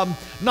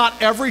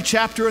not every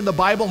chapter in the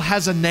Bible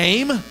has a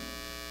name,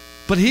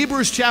 but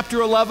Hebrews chapter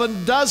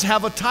 11 does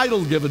have a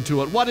title given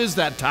to it. What is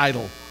that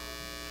title?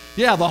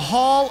 Yeah, the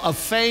Hall of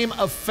Fame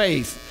of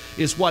Faith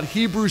is what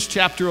Hebrews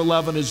chapter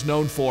 11 is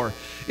known for.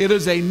 It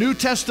is a New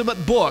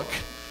Testament book,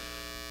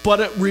 but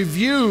it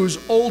reviews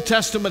Old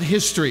Testament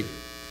history.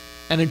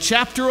 And in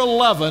chapter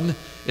 11,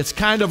 it's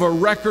kind of a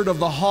record of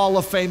the Hall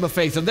of Fame of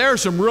Faith. And there are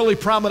some really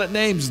prominent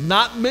names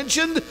not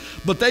mentioned,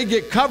 but they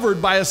get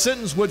covered by a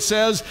sentence which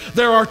says,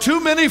 there are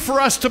too many for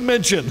us to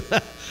mention.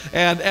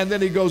 and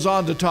then he goes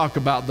on to talk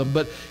about them.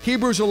 But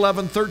Hebrews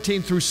 11,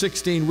 13 through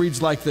 16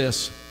 reads like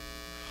this.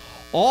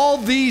 All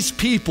these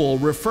people,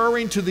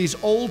 referring to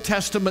these Old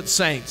Testament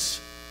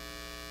saints,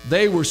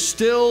 they were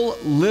still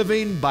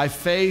living by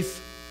faith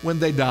when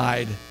they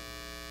died.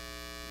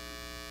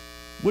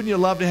 Wouldn't you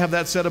love to have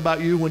that said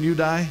about you when you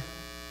die?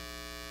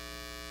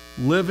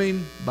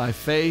 Living by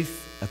faith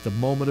at the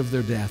moment of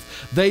their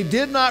death. They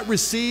did not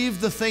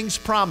receive the things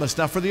promised.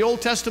 Now, for the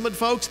Old Testament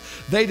folks,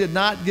 they did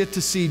not get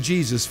to see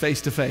Jesus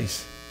face to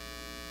face.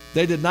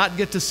 They did not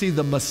get to see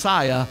the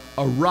Messiah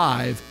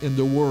arrive in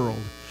the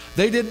world.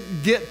 They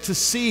didn't get to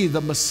see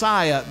the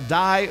Messiah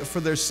die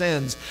for their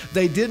sins.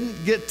 They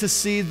didn't get to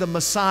see the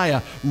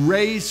Messiah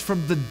raised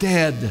from the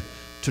dead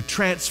to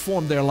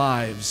transform their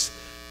lives.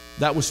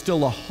 That was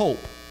still a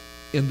hope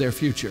in their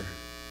future.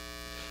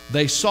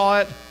 They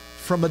saw it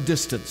from a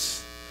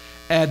distance,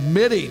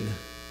 admitting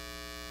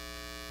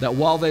that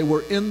while they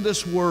were in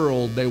this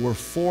world, they were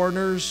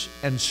foreigners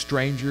and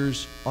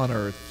strangers on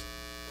earth.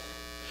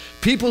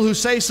 People who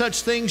say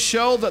such things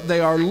show that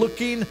they are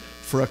looking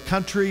for a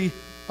country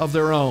of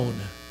their own.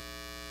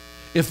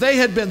 If they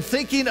had been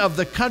thinking of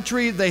the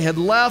country they had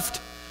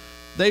left,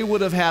 they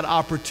would have had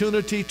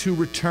opportunity to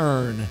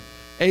return.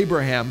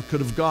 Abraham could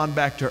have gone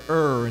back to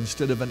Ur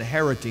instead of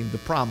inheriting the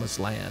promised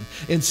land.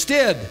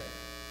 Instead,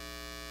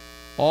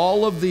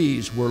 all of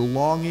these were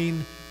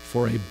longing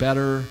for a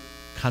better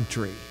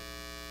country,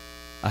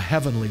 a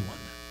heavenly one.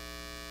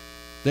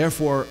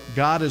 Therefore,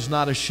 God is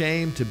not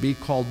ashamed to be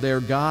called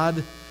their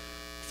God,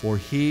 for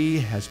He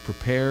has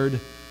prepared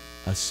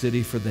a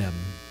city for them.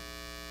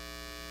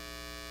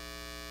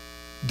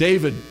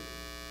 David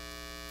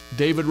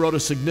wrote a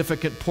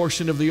significant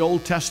portion of the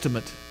Old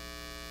Testament,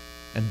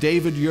 and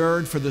David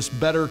yearned for this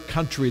better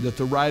country that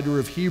the writer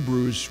of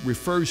Hebrews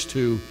refers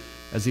to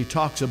as he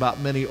talks about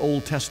many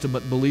Old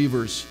Testament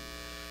believers.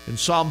 In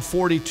Psalm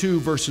 42,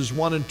 verses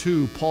 1 and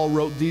 2, Paul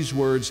wrote these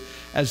words,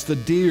 "As the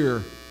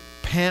deer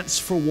pants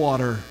for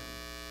water,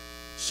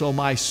 so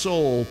my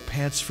soul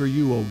pants for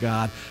you, O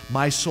God.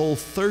 My soul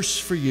thirsts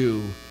for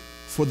you,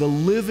 for the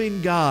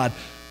living God.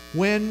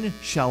 When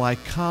shall I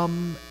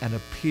come and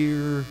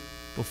appear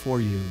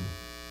before you?"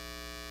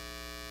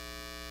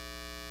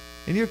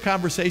 In your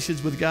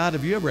conversations with God,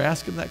 have you ever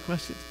asked Him that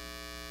question?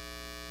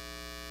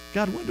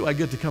 God, when do I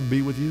get to come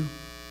be with you?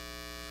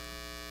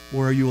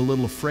 Or are you a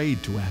little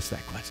afraid to ask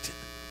that question?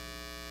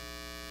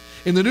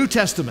 In the New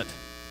Testament,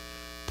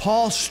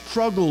 Paul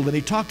struggled, and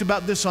he talked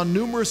about this on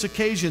numerous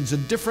occasions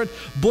in different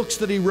books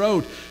that he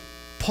wrote.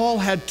 Paul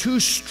had two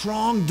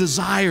strong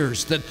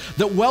desires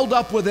that welled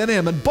up within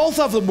him, and both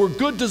of them were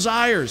good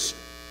desires.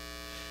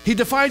 He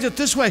defines it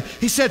this way.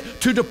 He said,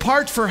 to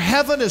depart for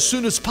heaven as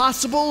soon as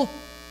possible,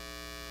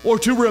 or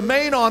to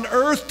remain on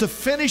earth to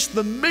finish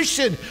the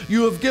mission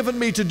you have given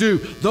me to do.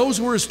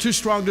 Those were his two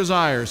strong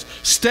desires.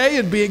 Stay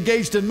and be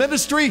engaged in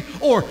ministry,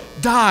 or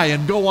die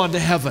and go on to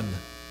heaven.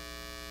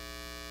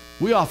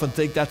 We often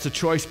think that's a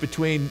choice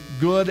between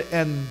good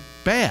and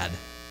bad.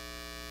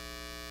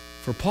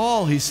 For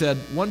Paul, he said,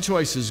 one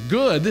choice is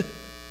good,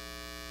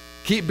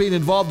 keep being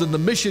involved in the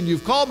mission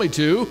you've called me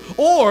to,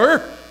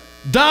 or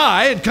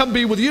die and come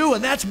be with you,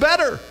 and that's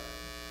better.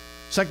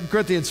 2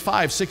 Corinthians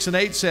 5, 6 and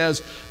 8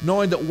 says,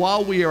 knowing that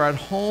while we are at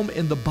home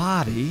in the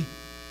body,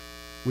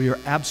 we are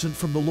absent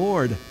from the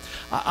Lord.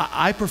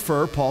 I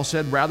prefer, Paul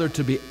said, rather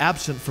to be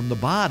absent from the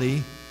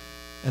body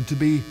and to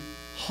be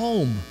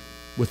home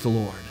with the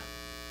Lord.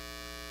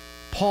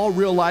 Paul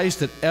realized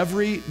that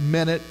every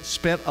minute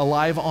spent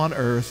alive on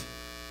earth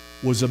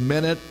was a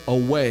minute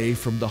away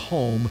from the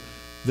home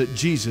that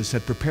Jesus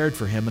had prepared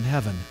for him in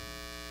heaven.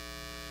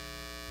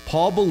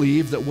 Paul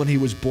believed that when he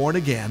was born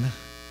again,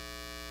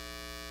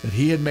 that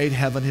he had made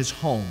heaven his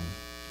home.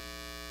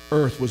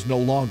 Earth was no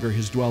longer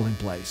his dwelling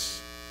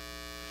place.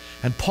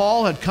 And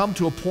Paul had come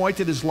to a point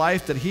in his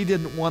life that he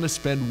didn't want to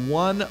spend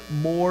one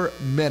more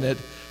minute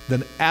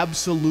than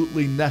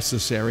absolutely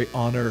necessary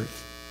on earth.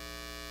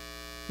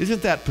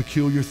 Isn't that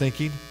peculiar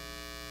thinking?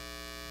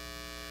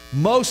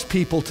 Most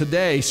people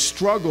today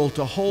struggle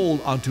to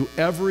hold onto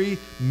every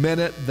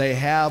minute they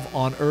have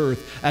on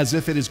earth as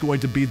if it is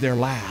going to be their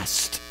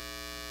last.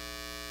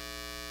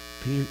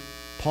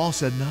 Paul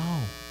said, no.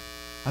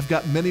 I've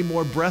got many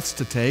more breaths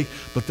to take,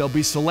 but they'll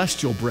be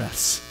celestial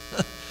breaths.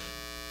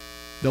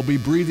 They'll be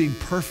breathing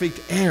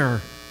perfect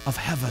air of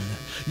heaven.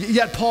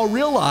 Yet Paul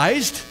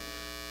realized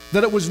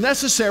that it was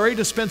necessary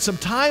to spend some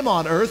time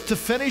on earth to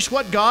finish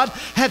what God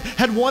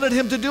had wanted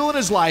him to do in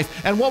his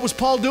life. And what was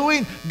Paul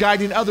doing?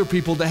 Guiding other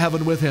people to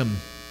heaven with him. Do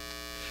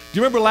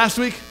you remember last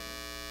week?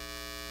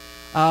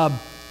 At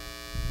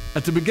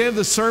the beginning of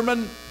the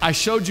sermon, I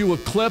showed you a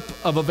clip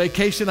of a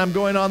vacation I'm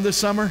going on this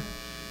summer.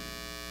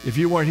 If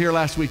you weren't here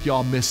last week,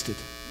 y'all missed it.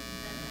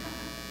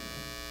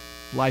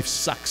 Life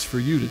sucks for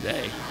you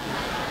today.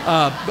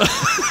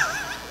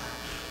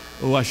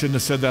 Oh, I shouldn't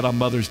have said that on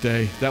Mother's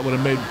Day. That would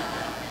have made...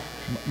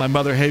 My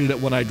mother hated it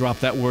when I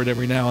dropped that word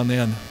every now and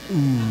then.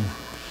 Ooh,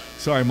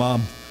 sorry,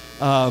 Mom.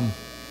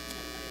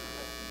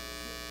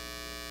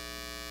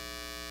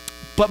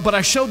 But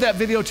I showed that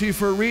video to you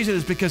for a reason.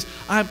 It's because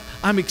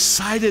I'm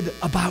excited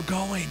about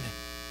going.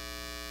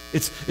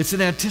 It's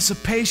an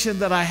anticipation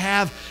that I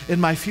have in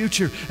my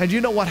future. And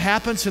you know what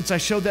happened since I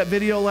showed that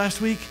video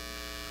last week?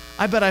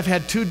 I bet I've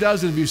had 24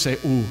 of you say,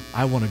 ooh,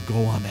 I want to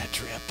go on that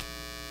trip.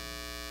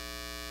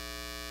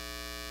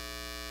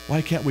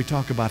 Why can't we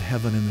talk about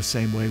heaven in the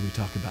same way we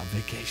talk about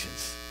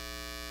vacations?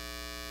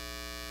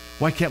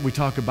 Why can't we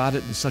talk about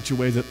it in such a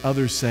way that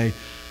others say,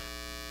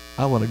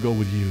 I want to go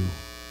with you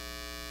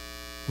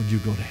when you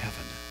go to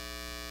heaven?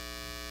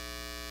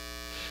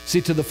 See,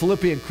 to the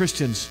Philippian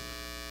Christians,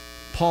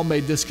 Paul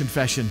made this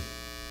confession.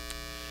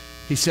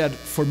 He said,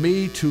 for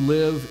me to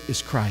live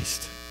is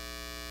Christ,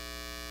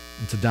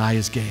 and to die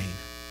is gain.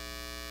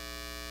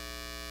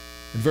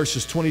 In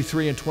verses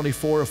 23 and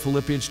 24 of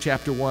Philippians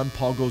chapter 1,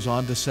 Paul goes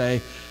on to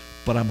say,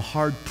 but I'm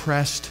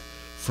hard-pressed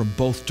from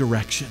both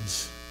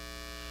directions.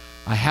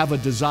 I have a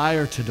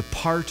desire to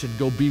depart and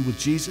go be with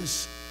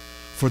Jesus,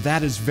 for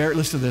that is very,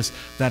 listen to this,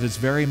 that is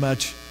very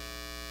much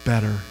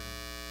better.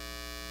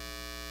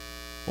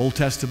 Old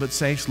Testament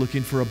saints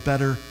looking for a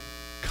better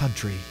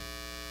country.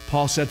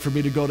 Paul said, for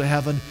me to go to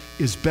heaven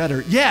is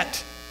better.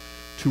 Yet,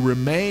 to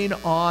remain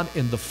on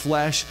in the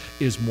flesh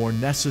is more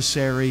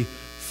necessary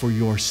for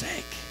your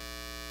sake.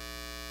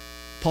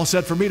 Paul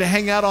said, for me to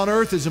hang out on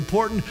earth is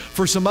important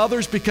for some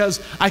others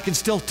because I can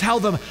still tell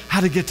them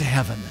how to get to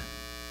heaven.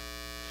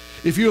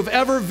 If you have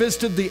ever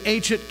visited the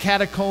ancient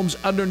catacombs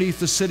underneath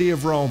the city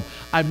of Rome,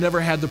 I've never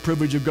had the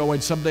privilege of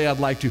going. Someday I'd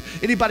like to.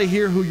 Anybody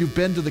here who you've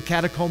been to the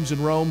catacombs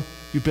in Rome?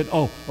 You've been,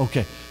 oh,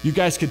 okay. You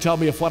guys can tell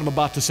me if what I'm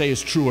about to say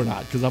is true or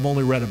not, because I've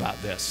only read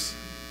about this.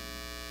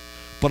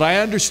 But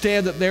I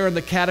understand that there in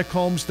the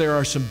catacombs, there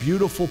are some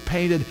beautiful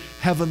painted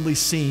heavenly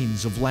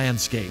scenes of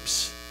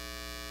landscapes.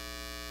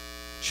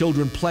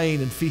 Children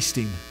playing and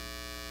feasting.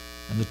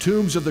 And the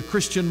tombs of the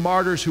Christian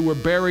martyrs who were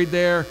buried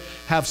there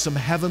have some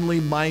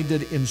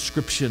heavenly-minded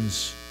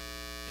inscriptions.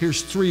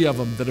 Here's 3 of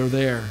them that are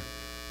there.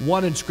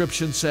 One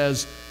inscription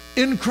says,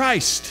 in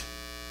Christ,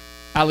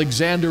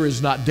 Alexander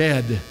is not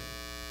dead,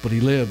 but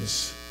he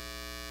lives.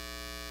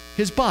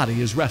 His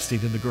body is resting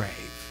in the grave.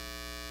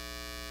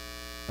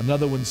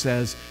 Another one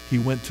says, he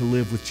went to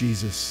live with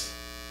Jesus.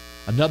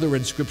 Another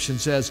inscription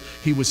says,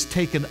 he was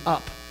taken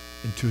up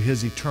into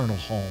his eternal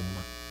home.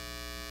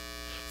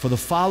 For the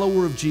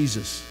follower of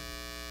Jesus,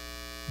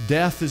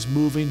 death is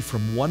moving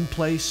from one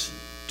place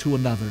to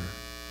another.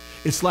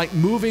 It's like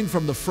moving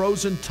from the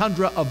frozen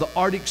tundra of the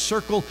Arctic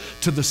Circle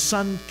to the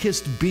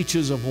sun-kissed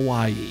beaches of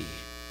Hawaii.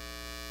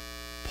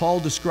 Paul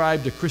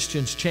described a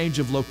Christian's change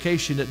of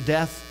location at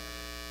death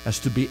as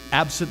to be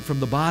absent from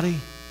the body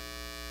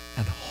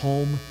and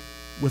home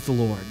with the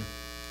Lord.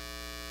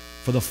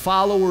 For the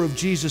follower of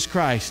Jesus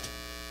Christ,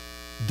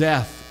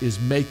 death is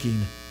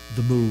making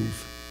the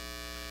move.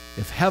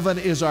 If heaven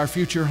is our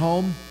future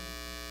home,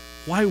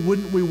 why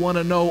wouldn't we want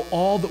to know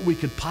all that we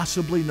could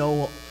possibly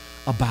know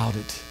about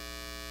it?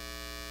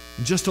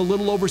 In just a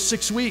little over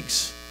 6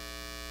 weeks,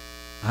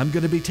 I'm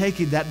going to be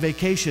taking that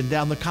vacation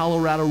down the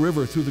Colorado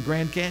River through the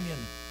Grand Canyon.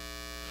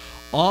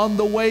 On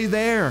the way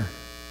there,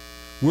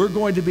 we're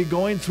going to be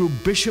going through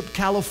Bishop,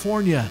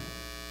 California,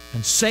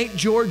 and St.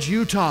 George,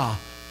 Utah,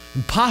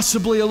 and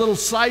possibly a little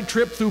side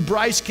trip through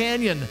Bryce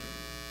Canyon.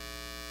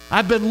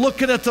 I've been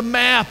looking at the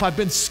map. I've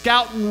been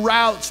scouting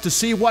routes to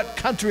see what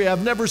country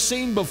I've never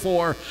seen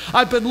before.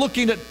 I've been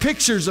looking at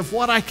pictures of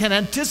what I can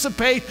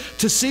anticipate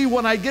to see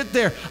when I get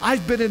there.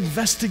 I've been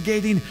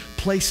investigating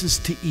places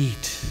to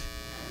eat.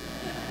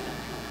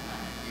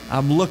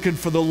 I'm looking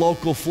for the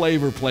local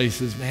flavor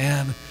places,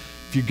 man.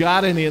 If you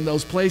got any in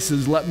those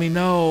places, let me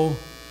know,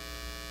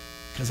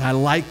 because I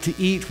like to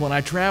eat when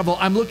I travel.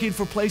 I'm looking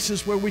for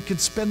places where we can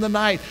spend the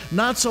night,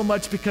 not so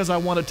much because I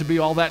want it to be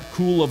all that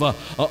cool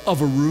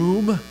of a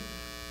room.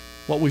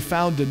 What we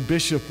found in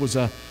Bishop was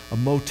a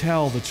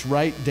motel that's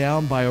right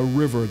down by a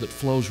river that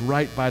flows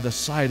right by the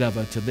side of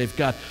it. And they've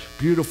got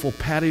beautiful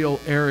patio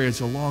areas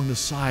along the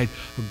side,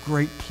 a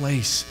great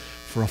place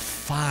for a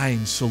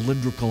fine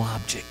cylindrical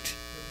object.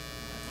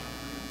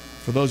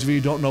 For those of you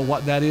who don't know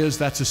what that is,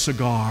 that's a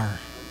cigar.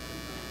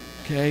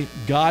 Okay?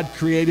 God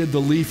created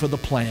the leaf of the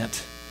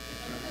plant.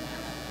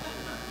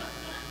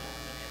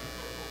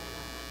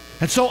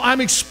 And so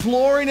I'm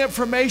exploring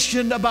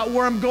information about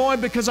where I'm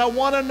going because I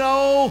want to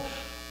know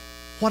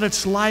what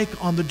it's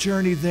like on the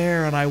journey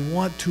there, and I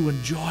want to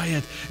enjoy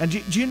it. And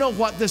do you know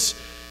what this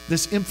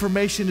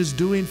information is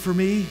doing for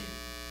me?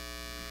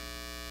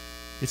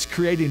 It's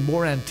creating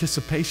more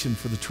anticipation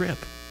for the trip.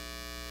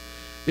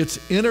 It's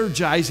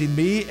energizing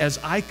me as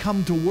I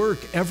come to work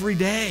every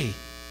day.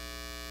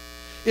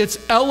 It's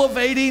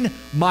elevating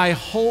my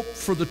hope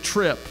for the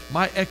trip.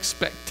 My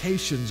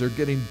expectations are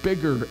getting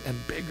bigger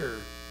and bigger.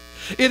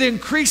 It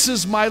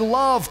increases my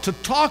love to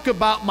talk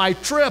about my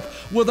trip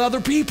with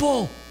other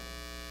people.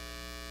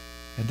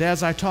 And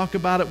as I talk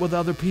about it with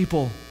other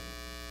people,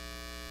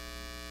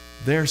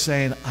 they're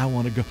saying, I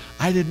want to go.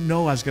 I didn't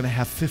know I was going to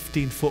have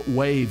 15-foot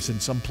waves in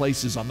some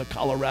places on the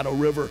Colorado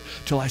River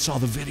till I saw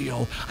the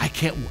video.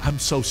 I'm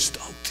so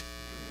stoked.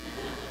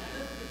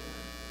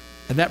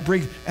 And that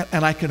brings,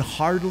 and I can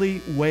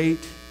hardly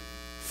wait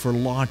for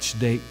launch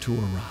date to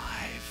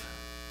arrive.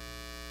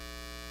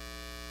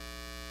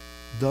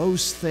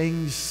 Those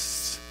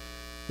things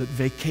that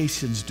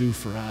vacations do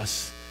for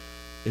us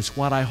is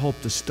what I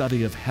hope the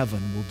study of heaven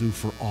will do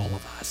for all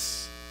of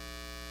us.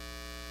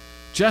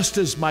 Just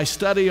as my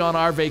study on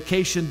our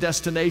vacation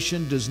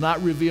destination does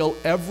not reveal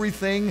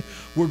everything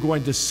we're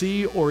going to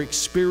see or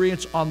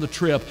experience on the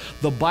trip,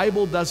 the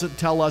Bible doesn't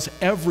tell us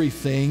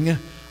everything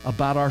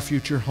about our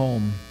future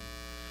home.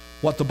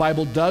 What the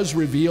Bible does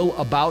reveal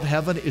about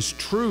heaven is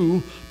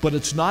true, but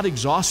it's not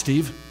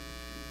exhaustive.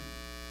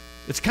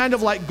 It's kind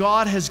of like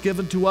God has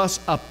given to us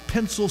a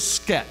pencil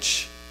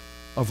sketch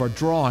of our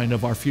drawing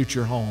of our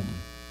future home.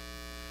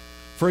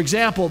 For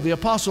example, the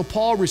Apostle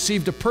Paul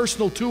received a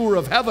personal tour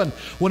of heaven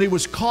when he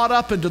was caught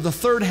up into the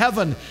third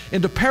heaven,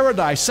 into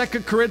paradise.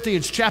 2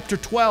 Corinthians chapter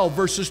 12,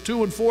 verses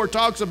 2 and 4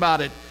 talks about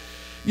it.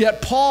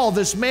 Yet Paul,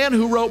 this man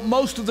who wrote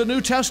most of the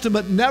New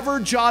Testament, never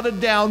jotted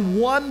down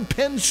one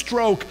pen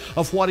stroke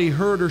of what he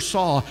heard or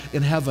saw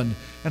in heaven.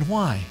 And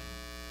why?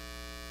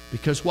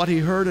 Because what he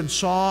heard and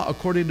saw,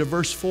 according to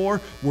verse 4,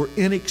 were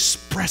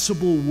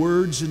inexpressible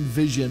words and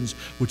visions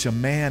which a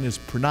man is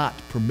not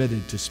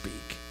permitted to speak.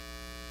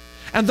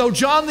 And though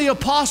John the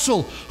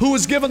Apostle, who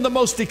was given the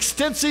most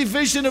extensive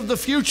vision of the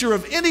future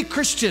of any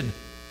Christian,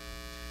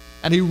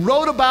 and he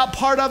wrote about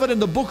part of it in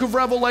the book of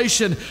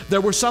Revelation, there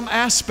were some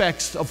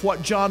aspects of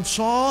what John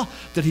saw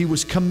that he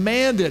was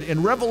commanded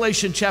in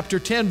Revelation chapter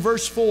 10,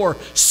 verse 4,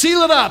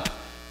 seal it up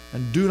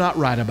and do not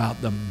write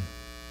about them.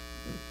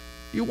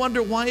 You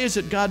wonder, why is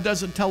it God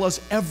doesn't tell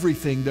us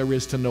everything there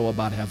is to know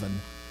about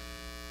heaven?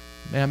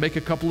 May I make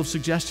a couple of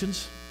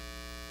suggestions?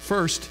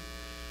 First,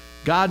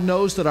 God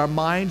knows that our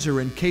minds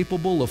are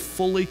incapable of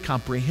fully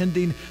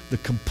comprehending the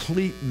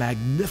complete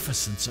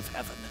magnificence of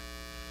heaven.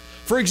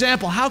 For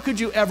example, how could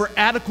you ever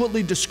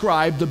adequately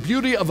describe the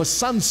beauty of a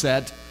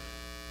sunset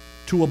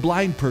to a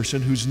blind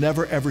person who's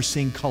never ever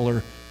seen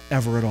color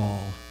ever at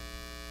all?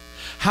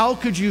 How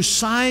could you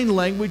sign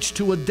language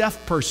to a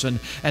deaf person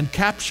and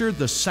capture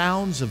the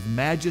sounds of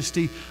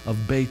majesty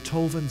of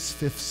Beethoven's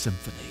Fifth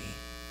Symphony?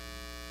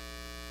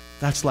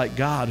 That's like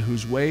God,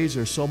 whose ways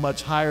are so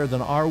much higher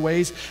than our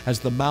ways as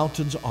the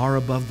mountains are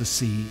above the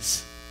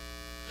seas.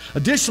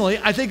 Additionally,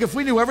 I think if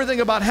we knew everything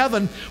about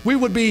heaven, it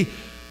would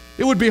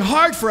be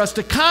hard for us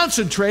to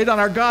concentrate on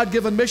our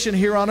God-given mission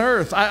here on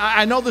earth.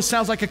 I know this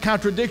sounds like a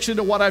contradiction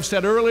to what I've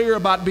said earlier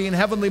about being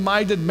heavenly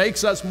minded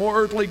makes us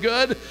more earthly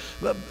good,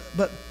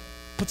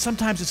 but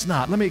sometimes it's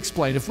not. Let me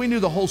explain. If we knew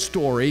the whole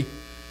story,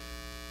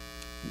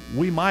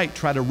 we might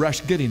try to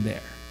rush getting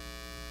there.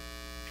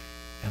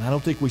 And I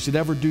don't think we should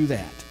ever do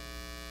that.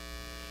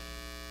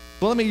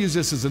 But let me use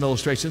this as an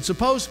illustration.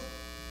 Suppose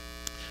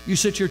you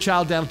sit your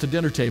child down at the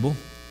dinner table,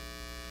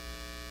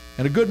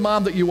 and a good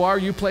mom that you are,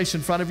 you place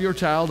in front of your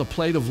child a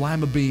plate of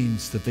lima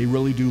beans that they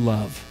really do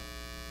love.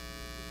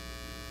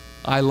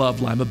 I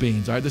love lima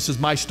beans. All right, this is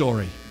my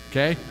story,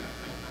 okay?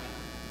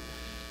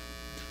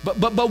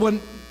 But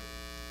when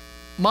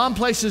Mom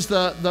places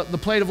the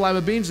plate of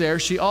lima beans there,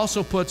 she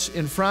also puts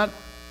in front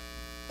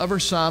of her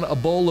son a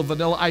bowl of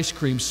vanilla ice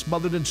cream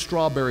smothered in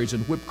strawberries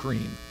and whipped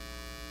cream.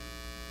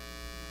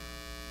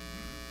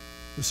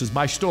 This is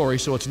my story,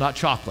 so it's not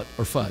chocolate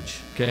or fudge,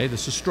 okay?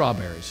 This is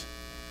strawberries.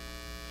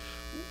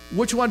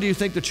 Which one do you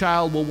think the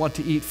child will want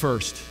to eat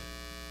first?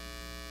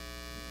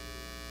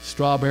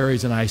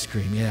 Strawberries and ice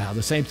cream, yeah,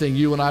 the same thing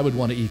you and I would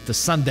want to eat, the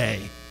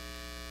sundae.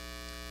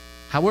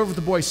 However,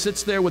 the boy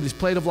sits there with his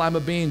plate of lima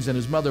beans and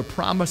his mother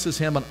promises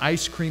him an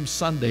ice cream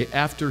sundae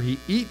after he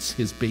eats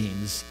his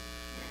beans.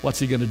 What's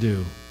he going to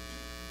do?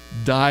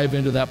 Dive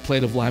into that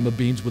plate of lima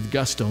beans with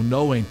gusto,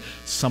 knowing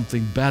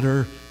something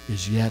better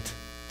is yet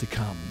to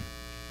come.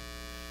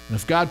 And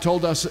if God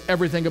told us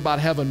everything about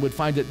heaven, we'd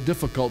find it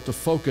difficult to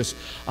focus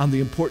on the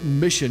important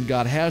mission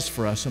God has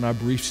for us in our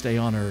brief stay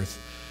on earth.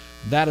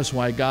 That is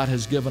why God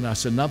has given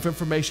us enough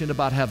information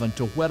about heaven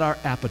to whet our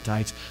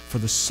appetites for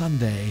the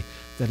Sunday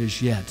that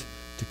is yet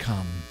to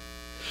come.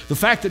 The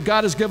fact that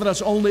God has given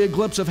us only a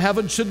glimpse of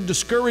heaven shouldn't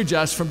discourage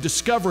us from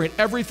discovering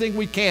everything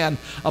we can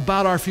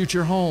about our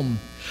future home.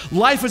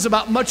 Life is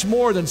about much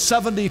more than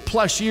 70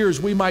 plus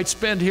years we might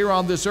spend here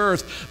on this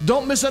earth.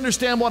 Don't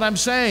misunderstand what I'm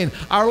saying.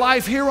 Our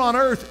life here on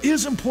earth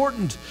is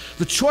important.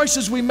 The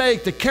choices we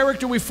make, the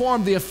character we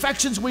form, the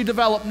affections we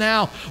develop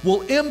now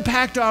will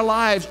impact our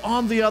lives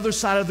on the other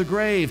side of the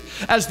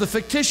grave. As the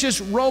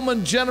fictitious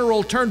Roman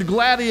general turned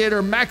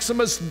gladiator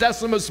Maximus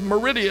Decimus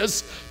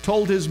Meridius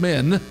told his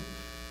men,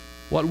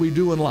 what we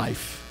do in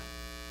life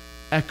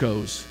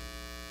echoes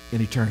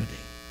in eternity.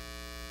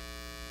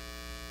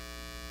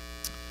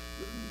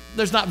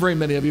 There's not very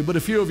many of you, but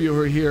a few of you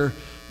who are here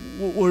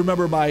will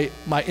remember my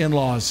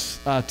in-laws,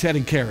 Ted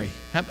and Carrie.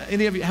 How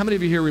many of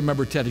you here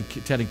remember Ted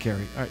and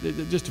Carrie? All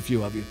right, just a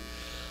few of you.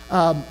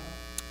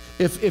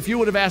 If you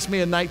would have asked me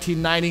in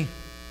 1990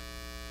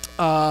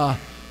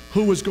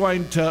 who was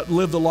going to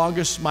live the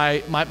longest,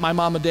 my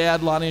mom and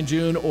dad, Lonnie and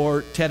June,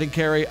 or Ted and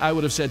Carrie, I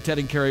would have said Ted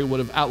and Carrie would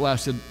have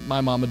outlasted my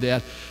mom and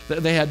dad.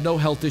 They had no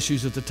health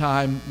issues at the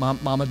time.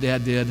 Mom and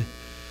dad did.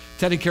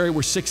 Ted and Carrie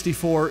were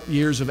 64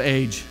 years of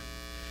age.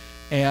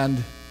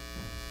 And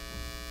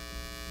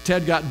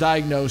Ted got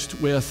diagnosed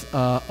with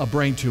a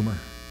brain tumor,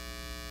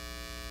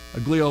 a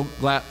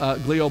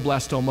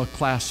glioblastoma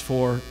class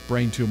 4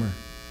 brain tumor.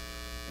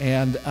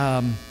 And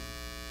that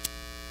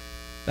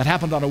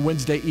happened on a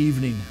Wednesday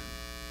evening.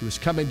 He was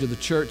coming to the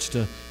church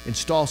to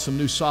install some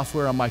new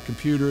software on my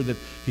computer that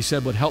he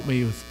said would help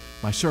me with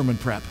my sermon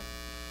prep.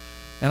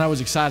 And I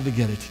was excited to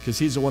get it because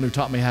he's the one who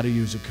taught me how to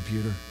use a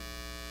computer.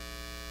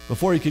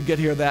 Before he could get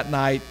here that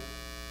night,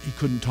 he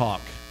couldn't talk.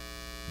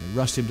 They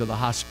rushed him to the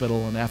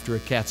hospital, and after a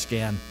CAT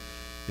scan,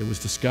 it was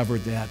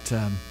discovered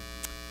that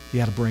He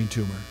had a brain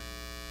tumor.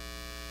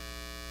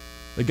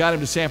 They got him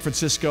to San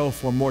Francisco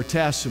for more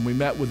tests, and we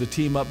met with the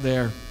team up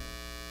there.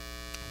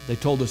 They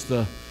told us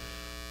the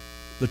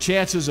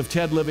chances of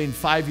Ted living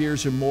 5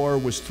 years or more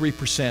was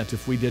 3%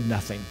 if we did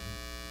nothing.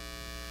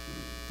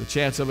 The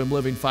chance of him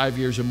living 5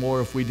 years or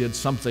more if we did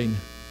something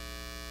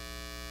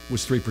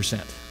was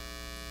 3%.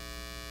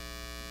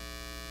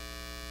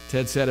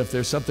 Ted said, if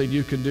there's something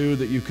you can do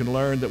that you can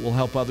learn that will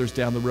help others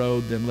down the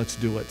road, then let's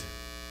do it.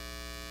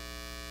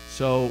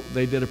 So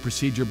they did a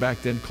procedure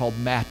back then called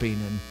mapping,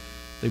 and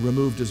they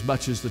removed as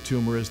much of the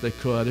tumor as they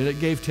could. And it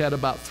gave Ted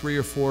about 3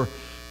 or 4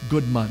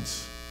 good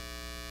months.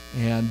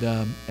 And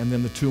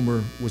then the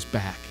tumor was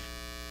back.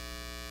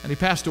 And he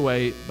passed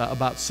away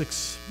about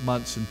 6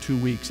 months and 2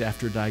 weeks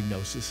after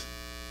diagnosis.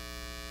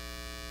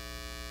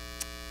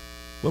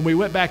 When we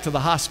went back to the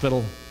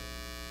hospital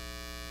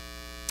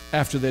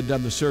after they'd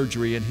done the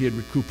surgery and he had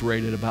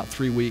recuperated about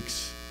 3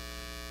 weeks,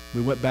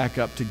 we went back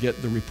up to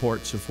get the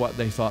reports of what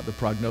they thought the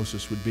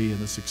prognosis would be and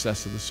the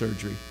success of the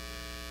surgery.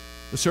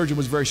 The surgeon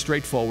was very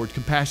straightforward,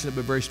 compassionate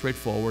but very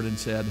straightforward, and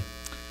said,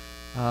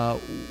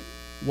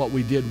 what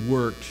we did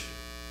worked,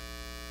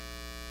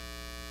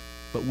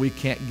 but we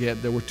can't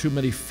get, there were too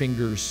many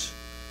fingers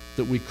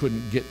that we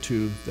couldn't get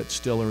to that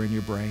still are in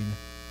your brain.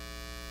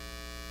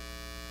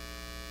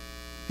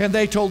 And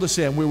they told us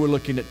then we were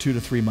looking at 2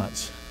 to 3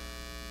 months.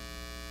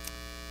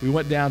 We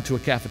went down to a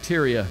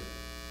cafeteria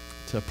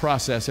to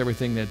process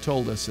everything they had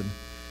told us, and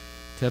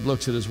Ted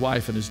looks at his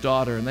wife and his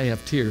daughter, and they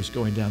have tears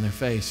going down their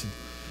face. And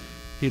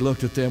he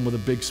looked at them with a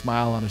big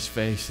smile on his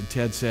face, and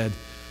Ted said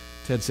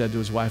to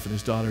his wife and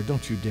his daughter,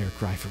 don't you dare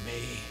cry for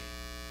me.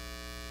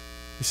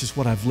 This is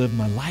what I've lived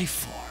my life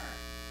for.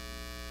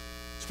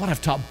 It's what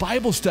I've taught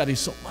Bible study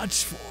so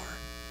much for.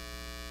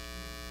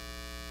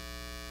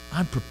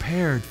 I'm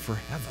prepared for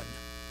heaven.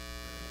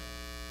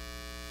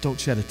 Don't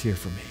shed a tear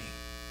for me.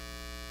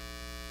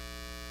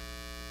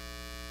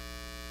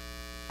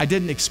 I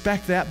didn't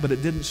expect that, but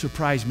it didn't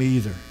surprise me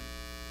either,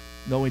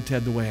 knowing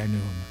Ted the way I knew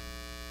him.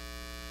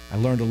 I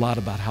learned a lot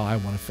about how I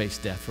want to face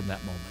death from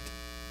that moment.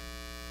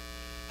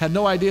 Had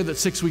no idea that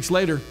 6 weeks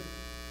later,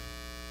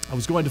 I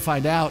was going to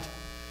find out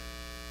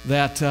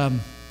that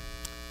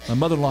my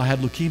mother-in-law had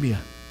leukemia.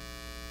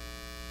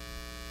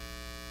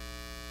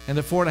 And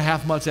that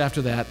 4.5 months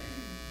after that,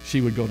 she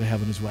would go to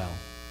heaven as well.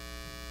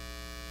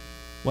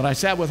 When I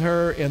sat with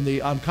her in the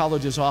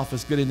oncologist's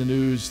office getting the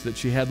news that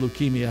she had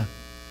leukemia,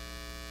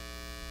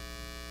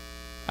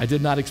 I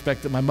did not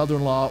expect that my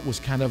mother-in-law was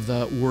kind of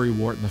the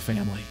worrywart in the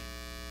family.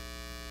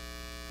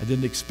 I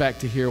didn't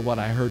expect to hear what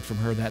I heard from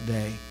her that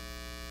day.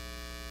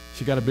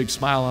 She got a big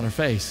smile on her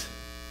face.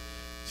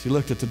 She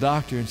looked at the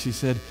doctor and she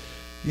said,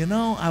 you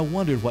know, I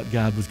wondered what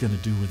God was going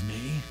to do with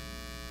me.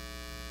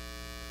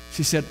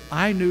 She said,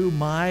 I knew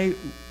my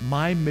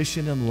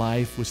mission in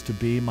life was to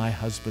be my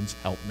husband's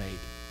helpmate.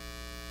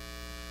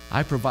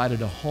 I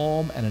provided a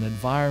home and an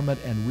environment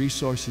and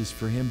resources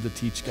for him to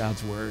teach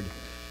God's word.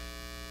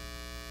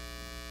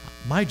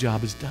 My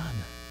job is done.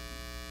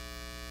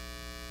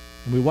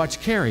 And we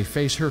watched Carrie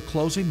face her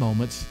closing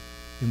moments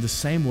in the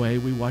same way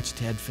we watched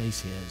Ted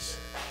face his.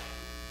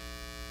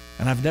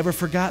 And I've never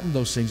forgotten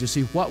those things. You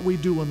see, what we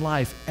do in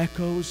life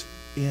echoes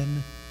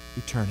in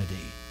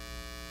eternity.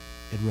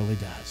 It really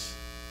does.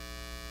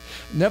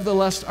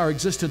 Nevertheless, our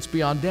existence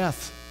beyond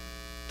death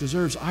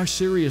deserves our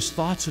serious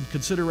thoughts and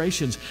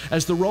considerations.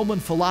 As the Roman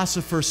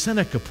philosopher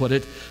Seneca put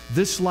it,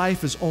 this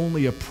life is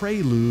only a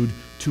prelude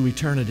to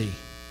eternity.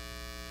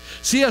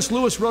 C.S.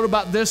 Lewis wrote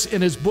about this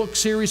in his book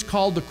series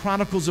called The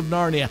Chronicles of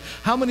Narnia.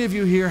 How many of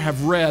you here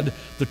have read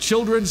the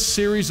children's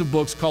series of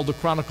books called The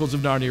Chronicles of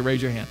Narnia?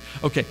 Raise your hand.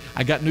 Okay,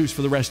 I got news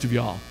for the rest of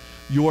y'all.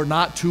 You're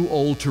not too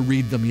old to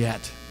read them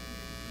yet.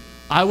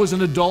 I was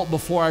an adult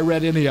before I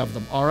read any of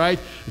them, all right?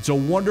 It's a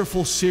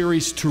wonderful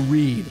series to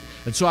read.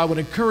 And so I would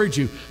encourage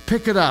you,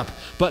 pick it up.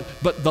 But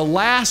the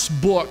last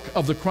book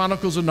of the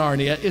Chronicles of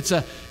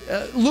Narnia,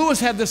 Lewis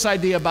had this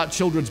idea about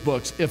children's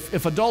books.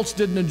 If adults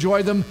didn't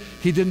enjoy them,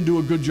 he didn't do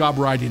a good job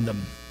writing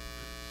them.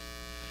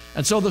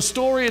 And so the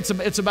story,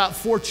 it's about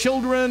 4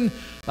 children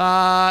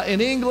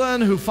in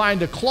England who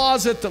find a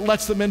closet that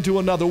lets them into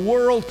another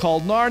world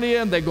called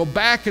Narnia, and they go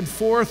back and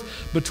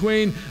forth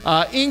between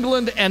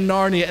England and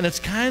Narnia. And it's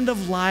kind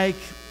of like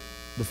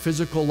the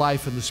physical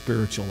life and the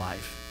spiritual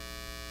life.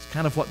 It's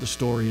kind of what the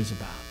story is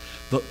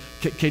about.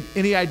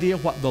 Any idea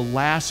what the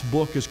last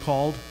book is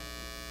called?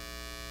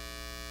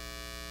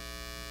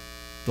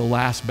 The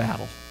Last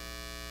Battle.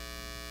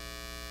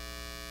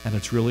 And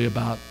it's really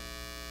about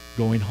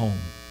going home.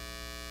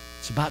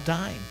 It's about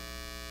dying.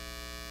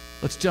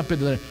 Let's jump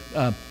into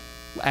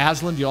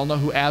Aslan. Do you all know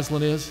who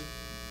Aslan is?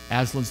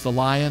 Aslan's the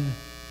lion.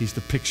 He's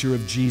the picture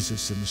of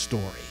Jesus in the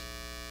story.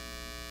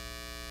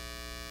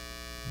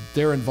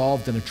 They're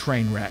involved in a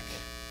train wreck.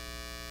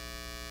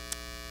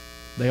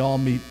 They all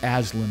meet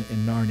Aslan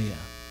in Narnia.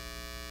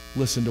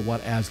 Listen to what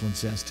Aslan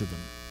says to them.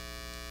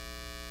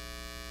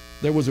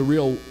 There was a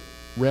real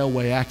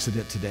railway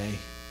accident today.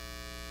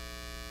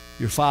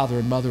 Your father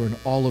and mother and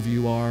all of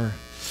you are,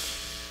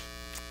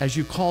 as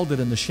you called it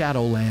in the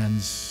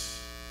Shadowlands,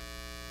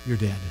 you're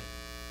dead.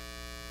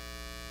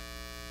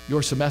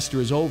 Your semester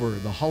is over.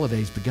 The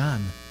holiday's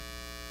begun.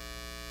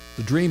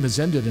 The dream has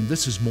ended, and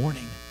this is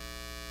morning.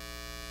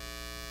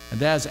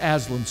 And as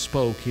Aslan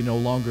spoke, he no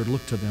longer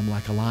looked to them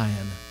like a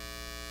lion.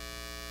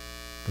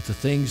 But the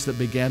things that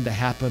began to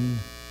happen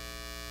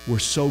were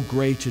so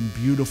great and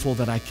beautiful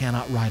that I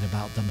cannot write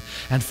about them.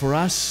 And for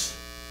us,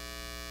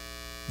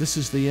 this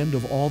is the end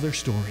of all their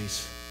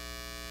stories.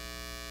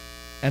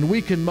 And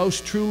we can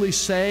most truly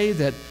say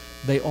that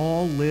they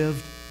all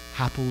lived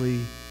happily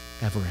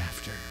ever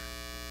after.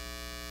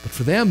 But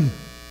for them,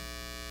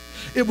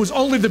 it was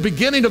only the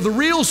beginning of the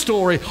real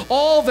story.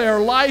 All their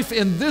life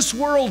in this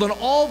world and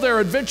all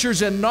their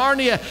adventures in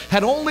Narnia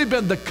had only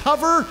been the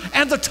cover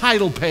and the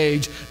title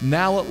page.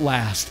 Now at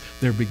last,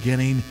 they're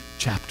beginning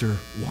chapter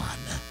 1.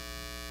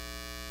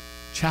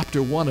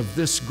 Chapter 1 of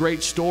this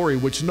great story,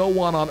 which no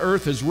one on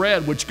earth has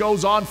read, which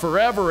goes on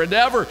forever and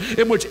ever,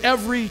 in which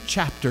every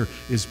chapter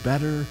is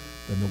better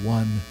than the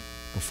one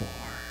before.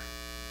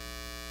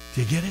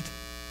 Do you get it?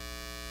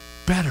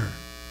 Better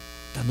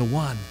than the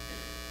one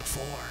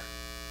before.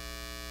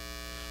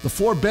 The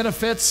 4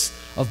 benefits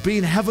of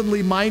being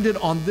heavenly minded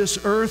on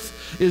this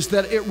earth is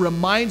that it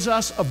reminds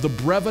us of the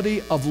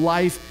brevity of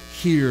life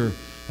here.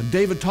 And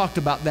David talked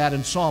about that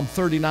in Psalm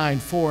 39,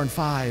 4 and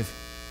 5.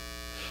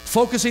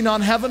 Focusing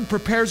on heaven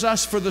prepares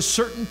us for the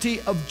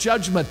certainty of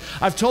judgment.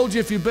 I've told you,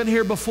 if you've been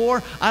here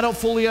before, I don't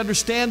fully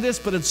understand this,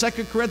 but in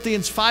 2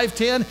 Corinthians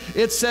 5:10,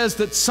 it says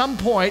that some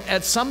point,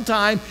 at some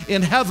time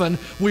in heaven,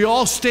 we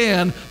all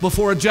stand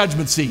before a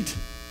judgment seat.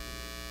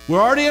 We're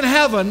already in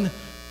heaven,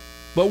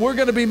 but we're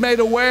going to be made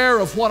aware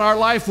of what our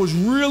life was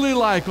really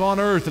like on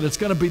earth, and it's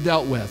going to be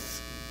dealt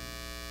with.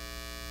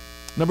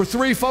 Number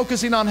 3,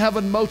 focusing on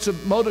heaven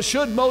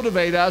should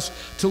motivate us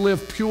to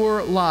live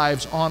pure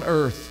lives on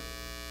earth.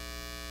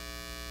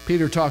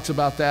 Peter talks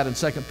about that in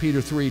 2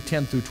 Peter 3,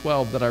 10 through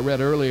 12 that I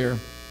read earlier.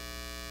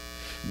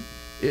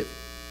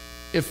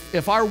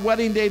 If our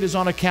wedding date is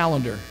on a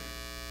calendar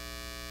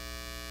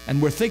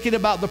and we're thinking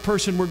about the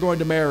person we're going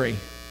to marry,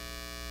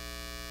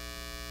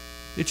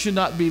 it should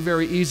not be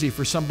very easy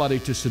for somebody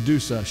to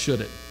seduce us, should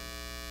it?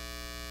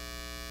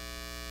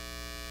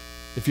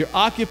 If you're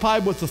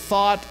occupied with the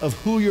thought of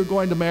who you're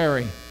going to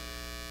marry,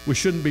 we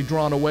shouldn't be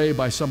drawn away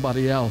by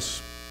somebody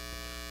else.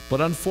 But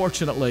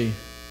unfortunately,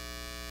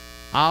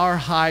 our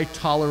high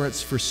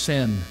tolerance for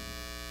sin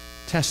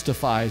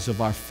testifies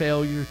of our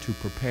failure to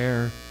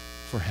prepare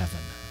for heaven.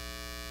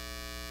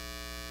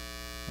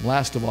 And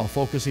last of all,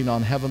 focusing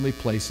on heavenly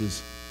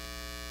places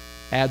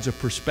adds a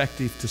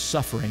perspective to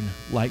suffering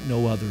like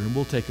no other. And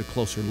we'll take a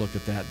closer look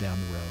at that down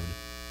the road.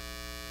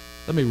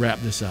 Let me wrap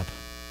this up.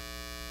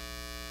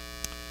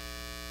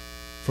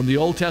 From the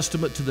Old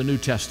Testament to the New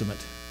Testament,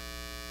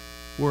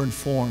 we're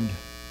informed,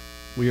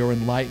 we are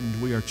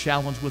enlightened, we are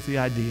challenged with the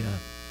idea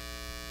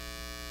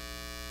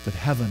that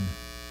heaven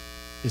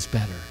is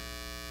better.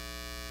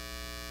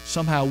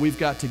 Somehow we've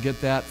got to get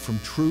that from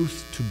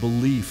truth to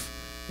belief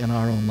in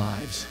our own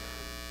lives.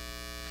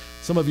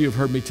 Some of you have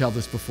heard me tell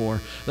this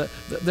before.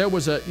 There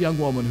was a young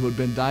woman who had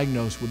been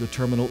diagnosed with a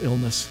terminal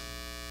illness.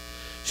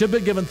 She had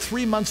been given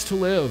 3 months to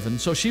live,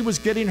 and so she was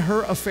getting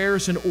her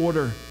affairs in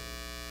order.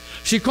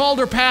 She called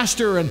her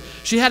pastor, and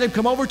she had him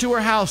come over to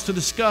her house to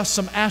discuss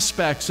some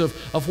aspects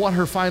of what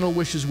her final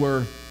wishes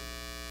were.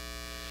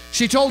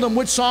 She told him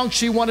which song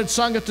she wanted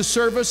sung at the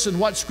service and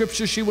what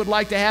scripture she would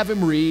like to have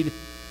him read.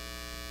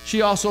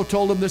 She also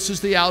told him, this is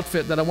the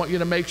outfit that I want you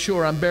to make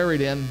sure I'm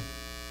buried in.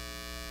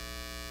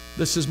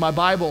 This is my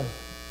Bible.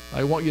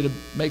 I want you to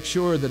make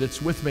sure that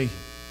it's with me.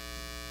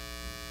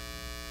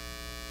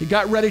 He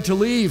got ready to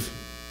leave.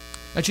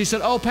 And she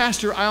said, oh,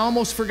 Pastor, I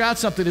almost forgot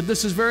something.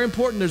 This is very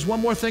important. There's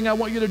one more thing I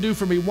want you to do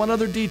for me, one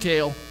other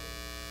detail.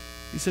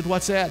 He said,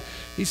 what's that?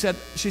 She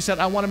said,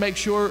 I want to make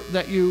sure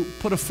that you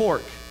put a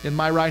fork in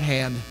my right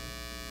hand.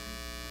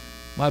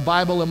 My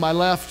Bible in my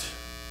left,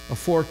 a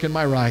fork in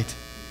my right.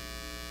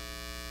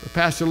 The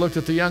pastor looked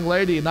at the young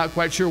lady and not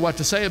quite sure what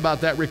to say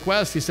about that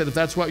request. He said, if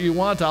that's what you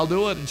want, I'll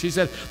do it. And she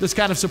said, this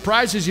kind of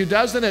surprises you,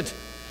 doesn't it?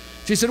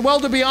 She said, well,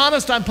 to be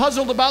honest, I'm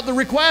puzzled about the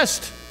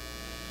request.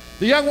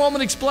 The young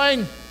woman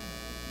explained,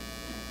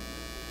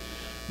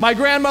 my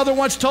grandmother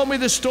once told me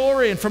this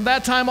story, and from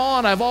that time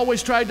on, I've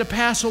always tried to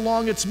pass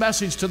along its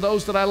message to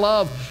those that I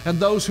love and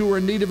those who are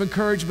in need of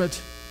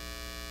encouragement.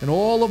 In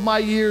all of my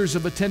years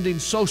of attending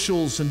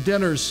socials and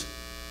dinners,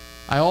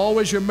 I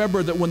always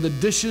remember that when the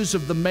dishes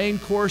of the main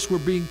course were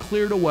being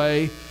cleared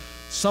away,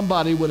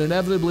 somebody would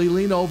inevitably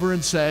lean over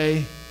and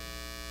say,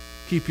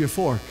 keep your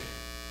fork.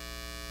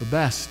 The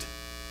best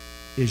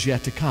is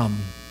yet to come.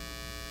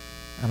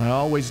 And I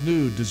always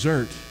knew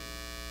dessert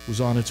was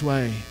on its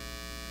way.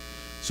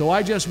 So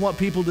I just want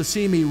people to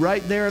see me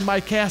right there in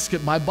my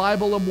casket, my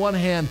Bible in one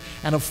hand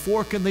and a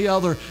fork in the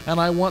other, and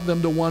I want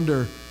them to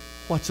wonder,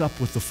 what's up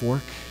with the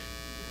fork?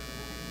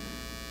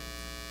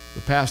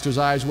 The pastor's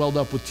eyes welled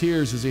up with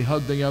tears as he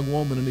hugged the young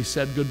woman and he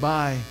said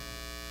goodbye.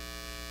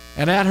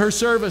 And at her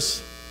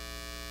service,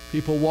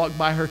 people walked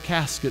by her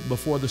casket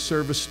before the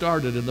service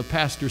started, and the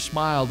pastor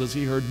smiled as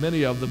he heard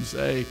many of them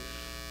say,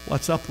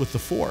 what's up with the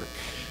fork?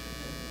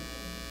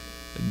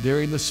 And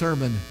during the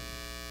sermon,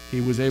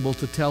 he was able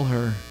to tell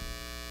her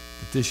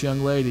that this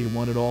young lady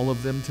wanted all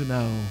of them to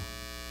know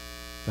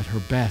that her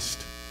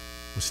best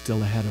was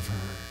still ahead of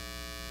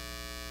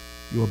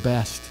her. Your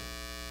best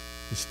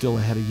is still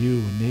ahead of you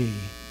and me.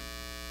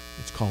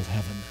 It's called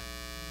heaven.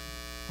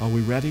 Are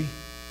we ready?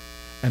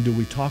 And do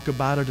we talk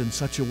about it in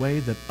such a way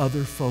that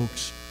other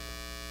folks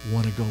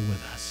want to go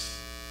with us?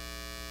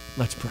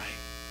 Let's pray.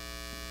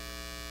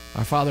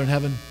 Our Father in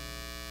heaven,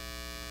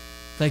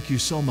 thank you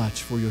so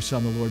much for your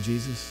Son, the Lord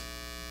Jesus.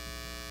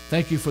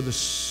 Thank you for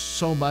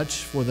so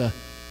much for the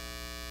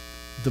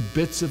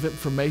bits of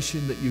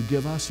information that you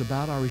give us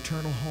about our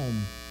eternal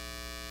home.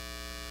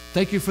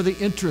 Thank you for the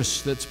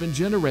interest that's been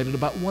generated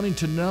about wanting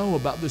to know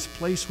about this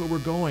place where we're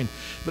going.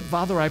 But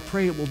Father, I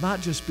pray it will not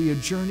just be a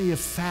journey of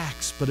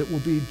facts, but it will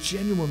be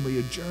genuinely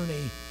a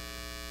journey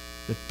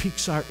that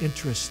piques our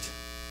interest,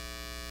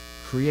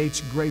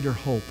 creates greater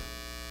hope,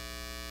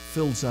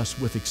 fills us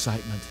with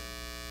excitement,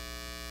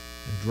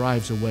 and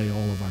drives away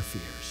all of our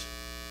fears.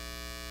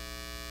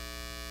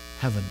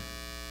 Heaven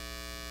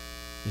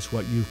is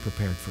what you've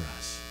prepared for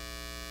us.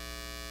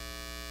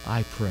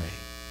 I pray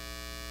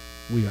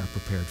we are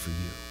prepared for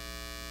you.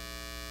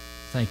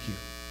 Thank you.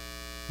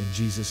 In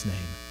Jesus' name,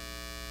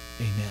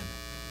 amen.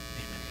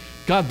 Amen.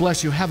 God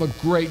bless you. Have a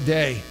great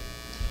day.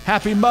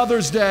 Happy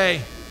Mother's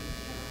Day.